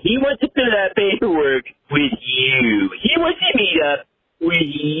person. He wants to fill out paperwork with you. He wants to meet up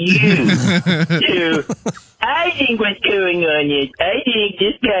with you. So, I think what's going on is, I think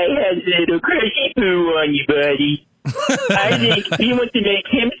this guy has a little crushy poo on you, buddy. I think he wants to make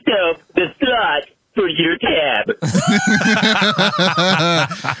himself the slot for your tab.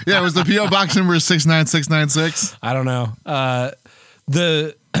 Yeah, was the P.O. box number 69696? I don't know.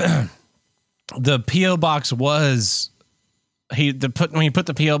 The P.O. box was when he put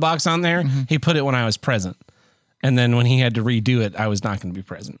the P.O. box on there, he put it when I was present. And then when he had to redo it, I was not going to be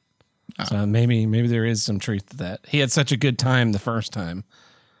present. Oh. So maybe there is some truth to that. He had such a good time the first time.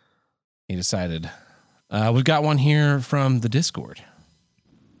 He decided. We've got one here from the Discord.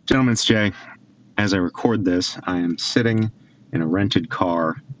 Gentlemen, it's Jay. As I record this, I am sitting in a rented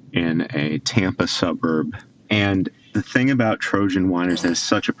car in a Tampa suburb. And the thing about Trojan whiners, that is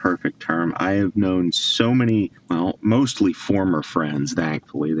such a perfect term. I have known so many, well, mostly former friends,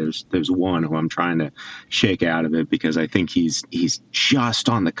 thankfully. There's one who I'm trying to shake out of it because I think he's just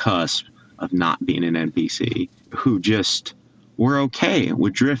on the cusp of not being an NPC, who just were okay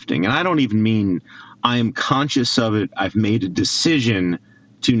with drifting. And I don't even mean I am conscious of it. I've made a decision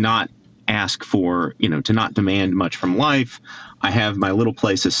to not ask for, to not demand much from life. I have my little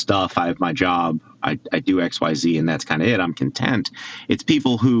place of stuff. I have my job. I do XYZ, and that's kind of it. I'm content. It's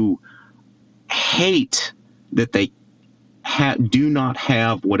people who hate that they do not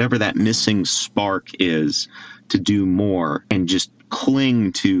have whatever that missing spark is to do more and just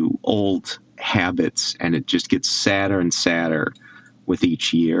cling to old habits, and it just gets sadder and sadder with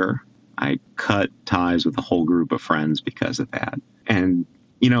each year. I cut ties with a whole group of friends because of that. And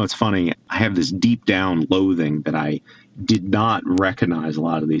it's funny. I have this deep down loathing that I did not recognize a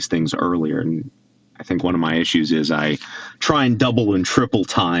lot of these things earlier. And I think one of my issues is I try and double and triple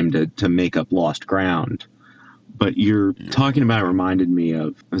time to make up lost ground. But you're talking about it reminded me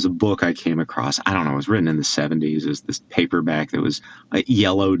of, there's a book I came across. I don't know. It was written in the 70s. It was this paperback that was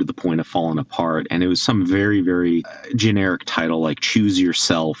yellow to the point of falling apart. And it was some very, very generic title like Choose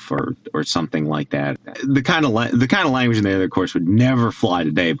Yourself or something like that. The kind of language in there, of course, would never fly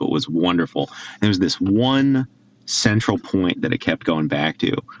today, but was wonderful. And there was this one central point that it kept going back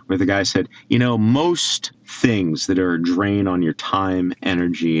to, where the guy said, most things that are a drain on your time,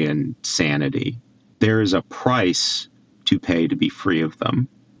 energy, and sanity, there is a price to pay to be free of them.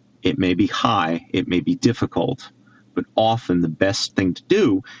 It may be high, it may be difficult, but often the best thing to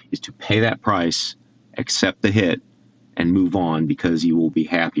do is to pay that price, accept the hit, and move on, because you will be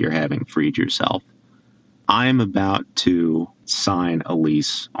happier having freed yourself. I am about to sign a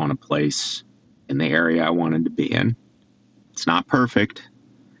lease on a place in the area I wanted to be in. It's not perfect,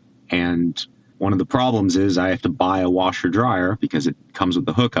 and one of the problems is I have to buy a washer dryer because it comes with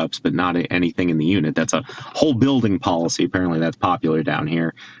the hookups, but not anything in the unit. That's a whole building policy. Apparently that's popular down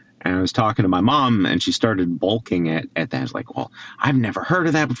here. And I was talking to my mom, and she started bulking at that. I was like, well, I've never heard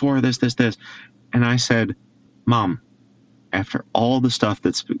of that before, this. And I said, Mom, after all the stuff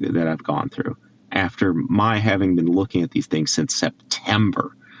that I've gone through, after my having been looking at these things since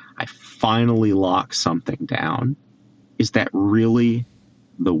September, I finally locked something down. Is that really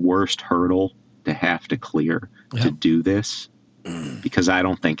the worst hurdle to have to clear to do this? Because I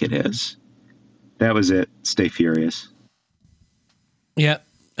don't think it is. That was it. Stay furious. Yeah,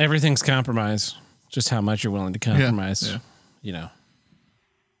 everything's compromise. Just how much you're willing to compromise. Yeah.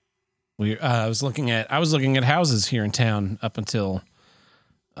 I was looking at houses here in town up until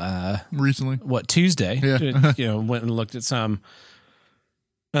recently. Tuesday? Yeah. Went and looked at some.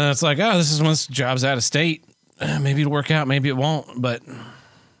 And it's like, this is when this job's out of state. Maybe it'll work out, maybe it won't, but.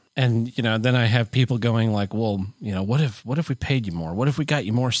 And, then I have people going like, well, what if we paid you more? What if we got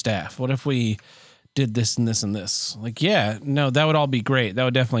you more staff? What if we did this and this and this? Like, yeah, no, that would all be great. That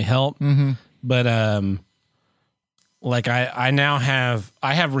would definitely help. Mm-hmm. But, I now have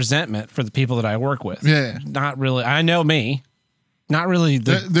resentment for the people that I work with. Yeah. Not really. I know me. Not really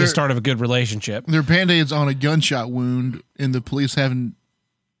the start of a good relationship. They're Band-Aids on a gunshot wound, and the police haven't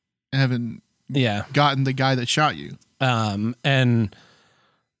gotten the guy that shot you. And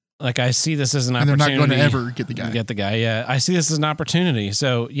I see this as an and opportunity. They're not going to ever get the guy. Yeah. I see this as an opportunity.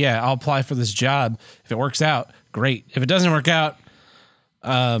 So yeah, I'll apply for this job. If it works out, great. If it doesn't work out,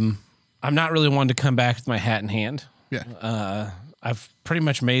 I'm not really one to come back with my hat in hand. Yeah. I've pretty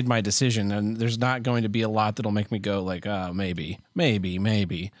much made my decision, and there's not going to be a lot that'll make me go like, maybe.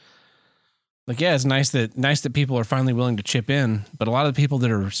 Like, yeah, it's nice that people are finally willing to chip in, but a lot of the people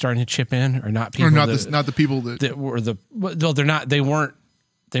that are starting to chip in are not people Or not the people that were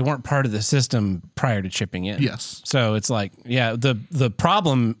they weren't part of the system prior to chipping in. Yes. So it's like, yeah, the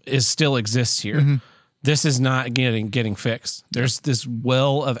problem still exists here. This is not getting fixed. There's this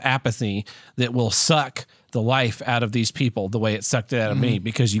well of apathy that will suck the life out of these people the way it sucked it out of me,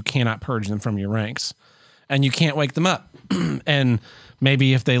 because you cannot purge them from your ranks and you can't wake them up. And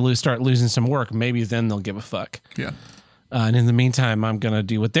maybe if they start losing some work, maybe then they'll give a fuck. Yeah. And in the meantime, I'm going to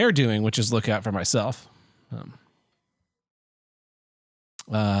do what they're doing, which is look out for myself.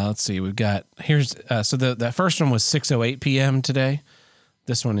 Let's see. We've got so that first one was 6:08 p.m. today.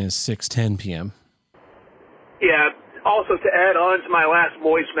 This one is 6:10 p.m. Yeah. Also, to add on to my last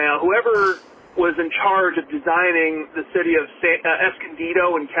voicemail, whoever was in charge of designing the city of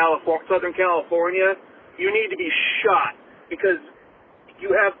Escondido in Southern California, you need to be shot, because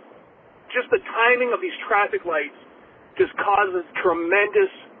you have just the timing of these traffic lights just causes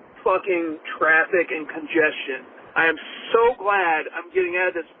tremendous fucking traffic and congestion. I am so glad I'm getting out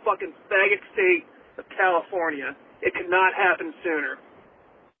of this fucking faggot state of California. It could not happen sooner.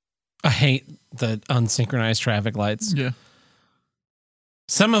 I hate the unsynchronized traffic lights. Yeah.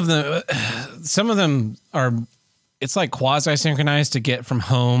 Some of them are, it's like quasi-synchronized to get from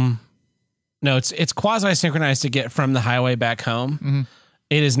home. No, it's quasi-synchronized to get from the highway back home.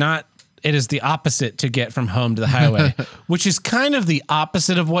 It is not. It is the opposite to get from home to the highway, which is kind of the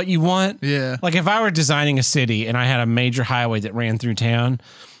opposite of what you want. Yeah. Like if I were designing a city and I had a major highway that ran through town,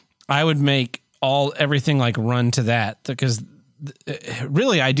 I would make everything like run to that, because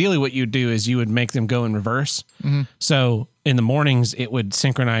really ideally what you'd do is you would make them go in reverse. So in the mornings it would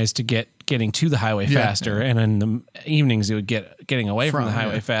synchronize to getting to the highway faster. And in the evenings it would getting away from the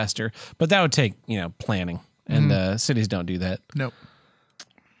highway faster. But that would take, planning, and cities don't do that. Nope.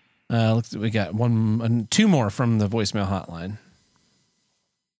 We got two more from the voicemail hotline.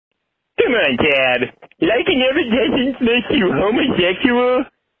 Come on, Tab. Liking ever doesn't make you homosexual?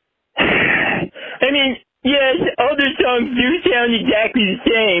 I mean, yes, all the songs do sound exactly the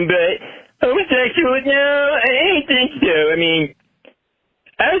same, but homosexual? No, I don't think so. I mean,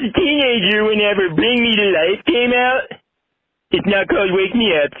 I was a teenager whenever Bring Me to Life came out. It's not called Wake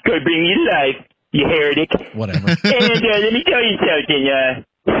Me Up, it's called Bring Me to Life, you heretic. Whatever. And let me tell you something,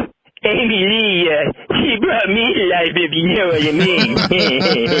 Amy Lee, she brought me to life, if you know what I mean.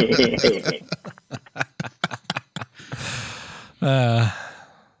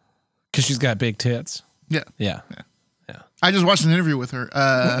 Because she's got big tits. Yeah. Yeah. I just watched an interview with her.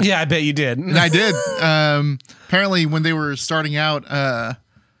 Yeah, I bet you did. And I did. Apparently, when they were starting out,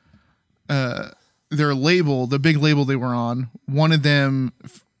 their label, the big label they were on, wanted them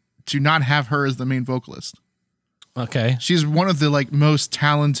to not have her as the main vocalist. Okay. She's one of the most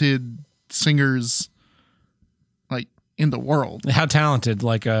talented singers in the world. How talented?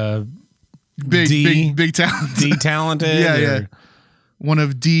 Like a big talent. D talented? Yeah. One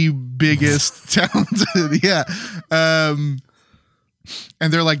of the biggest talented. Yeah. And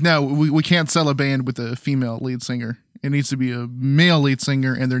they're like, no, we can't sell a band with a female lead singer. It needs to be a male lead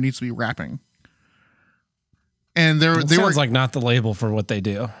singer, and there needs to be rapping. And they sounds were like not the label for what they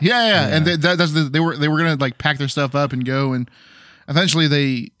do. Yeah. And they were gonna pack their stuff up and go, and eventually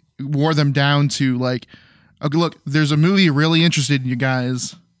they wore them down to okay, look, there's a movie really interested in you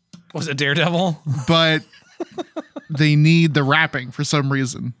guys. Was it Daredevil? But they need the rapping for some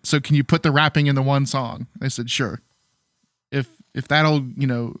reason. So can you put the rapping in the one song? I said, sure. If that'll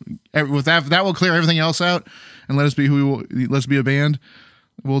with that will clear everything else out and let us be let's be a band.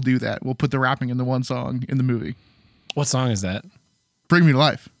 We'll do that. We'll put the rapping in the one song in the movie. What song is that? Bring Me to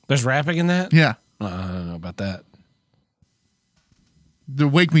Life. There's rapping in that? Yeah. I don't know about that. The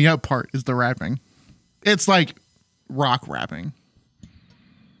Wake Me Up part is the rapping. It's like rock rapping.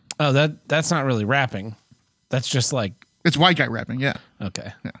 Oh, that's not really rapping. That's just it's white guy rapping. Yeah.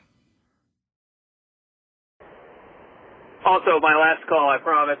 Okay. Yeah. Also, my last call, I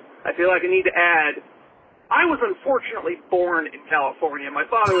promise. I feel like I need to add, I was unfortunately born in California. My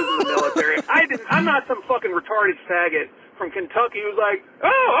father was in the military. I'm not some fucking retarded faggot from Kentucky who's like,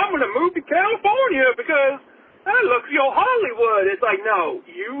 oh, I'm going to move to California because that looks Hollywood. It's like, no,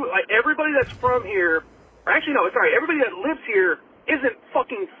 everybody that's from here, or actually, no, sorry, everybody that lives here isn't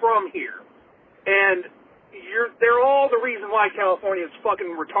fucking from here. And they're all the reason why California is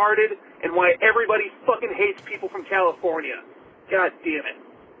fucking retarded and why everybody fucking hates people from California. God damn it.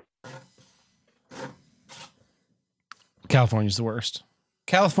 California's the worst.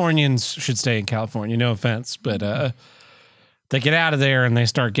 Californians should stay in California. No offense, but they get out of there and they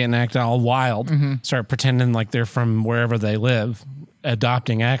start getting acting all wild, start pretending like they're from wherever they live,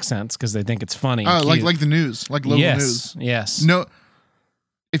 adopting accents because they think it's funny. Oh, and like cute. the news, like local news. Yes. No,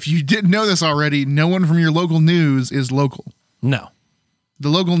 if you didn't know this already, no one from your local news is local. No. The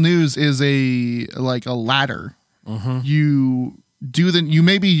local news is a ladder. You do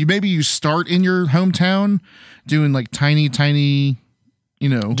maybe you start in your hometown doing like tiny, Doing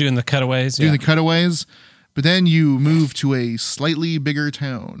the cutaways. doing the cutaways, but then you move to a slightly bigger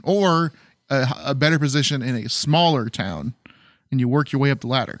town or a better position in a smaller town, and you work your way up the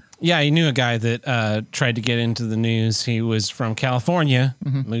ladder. Yeah, I knew a guy that tried to get into the news. He was from California,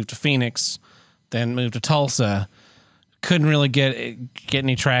 moved to Phoenix, then moved to Tulsa. Couldn't really get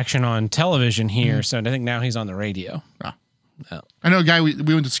any traction on television here, so I think now he's on the radio. Ah. Oh. I know a guy we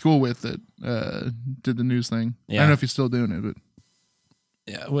went to school with that did the news thing. I Yeah. don't know if he's still doing it, but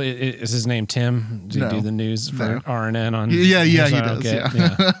Yeah, well, is his name Tim? Does he No. do the news for RNN on? yeah, News he I Don't does. Get?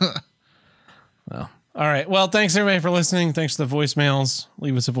 Yeah. Well, all right. Well, thanks everybody for listening. Thanks for the voicemails.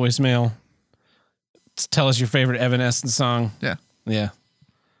 Leave us a voicemail. Tell us your favorite Evanescence song. Yeah. Yeah.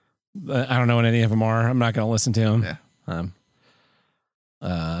 I don't know what any of them are. I'm not going to listen to them. Yeah.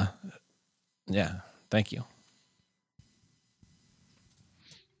 Yeah. Thank you.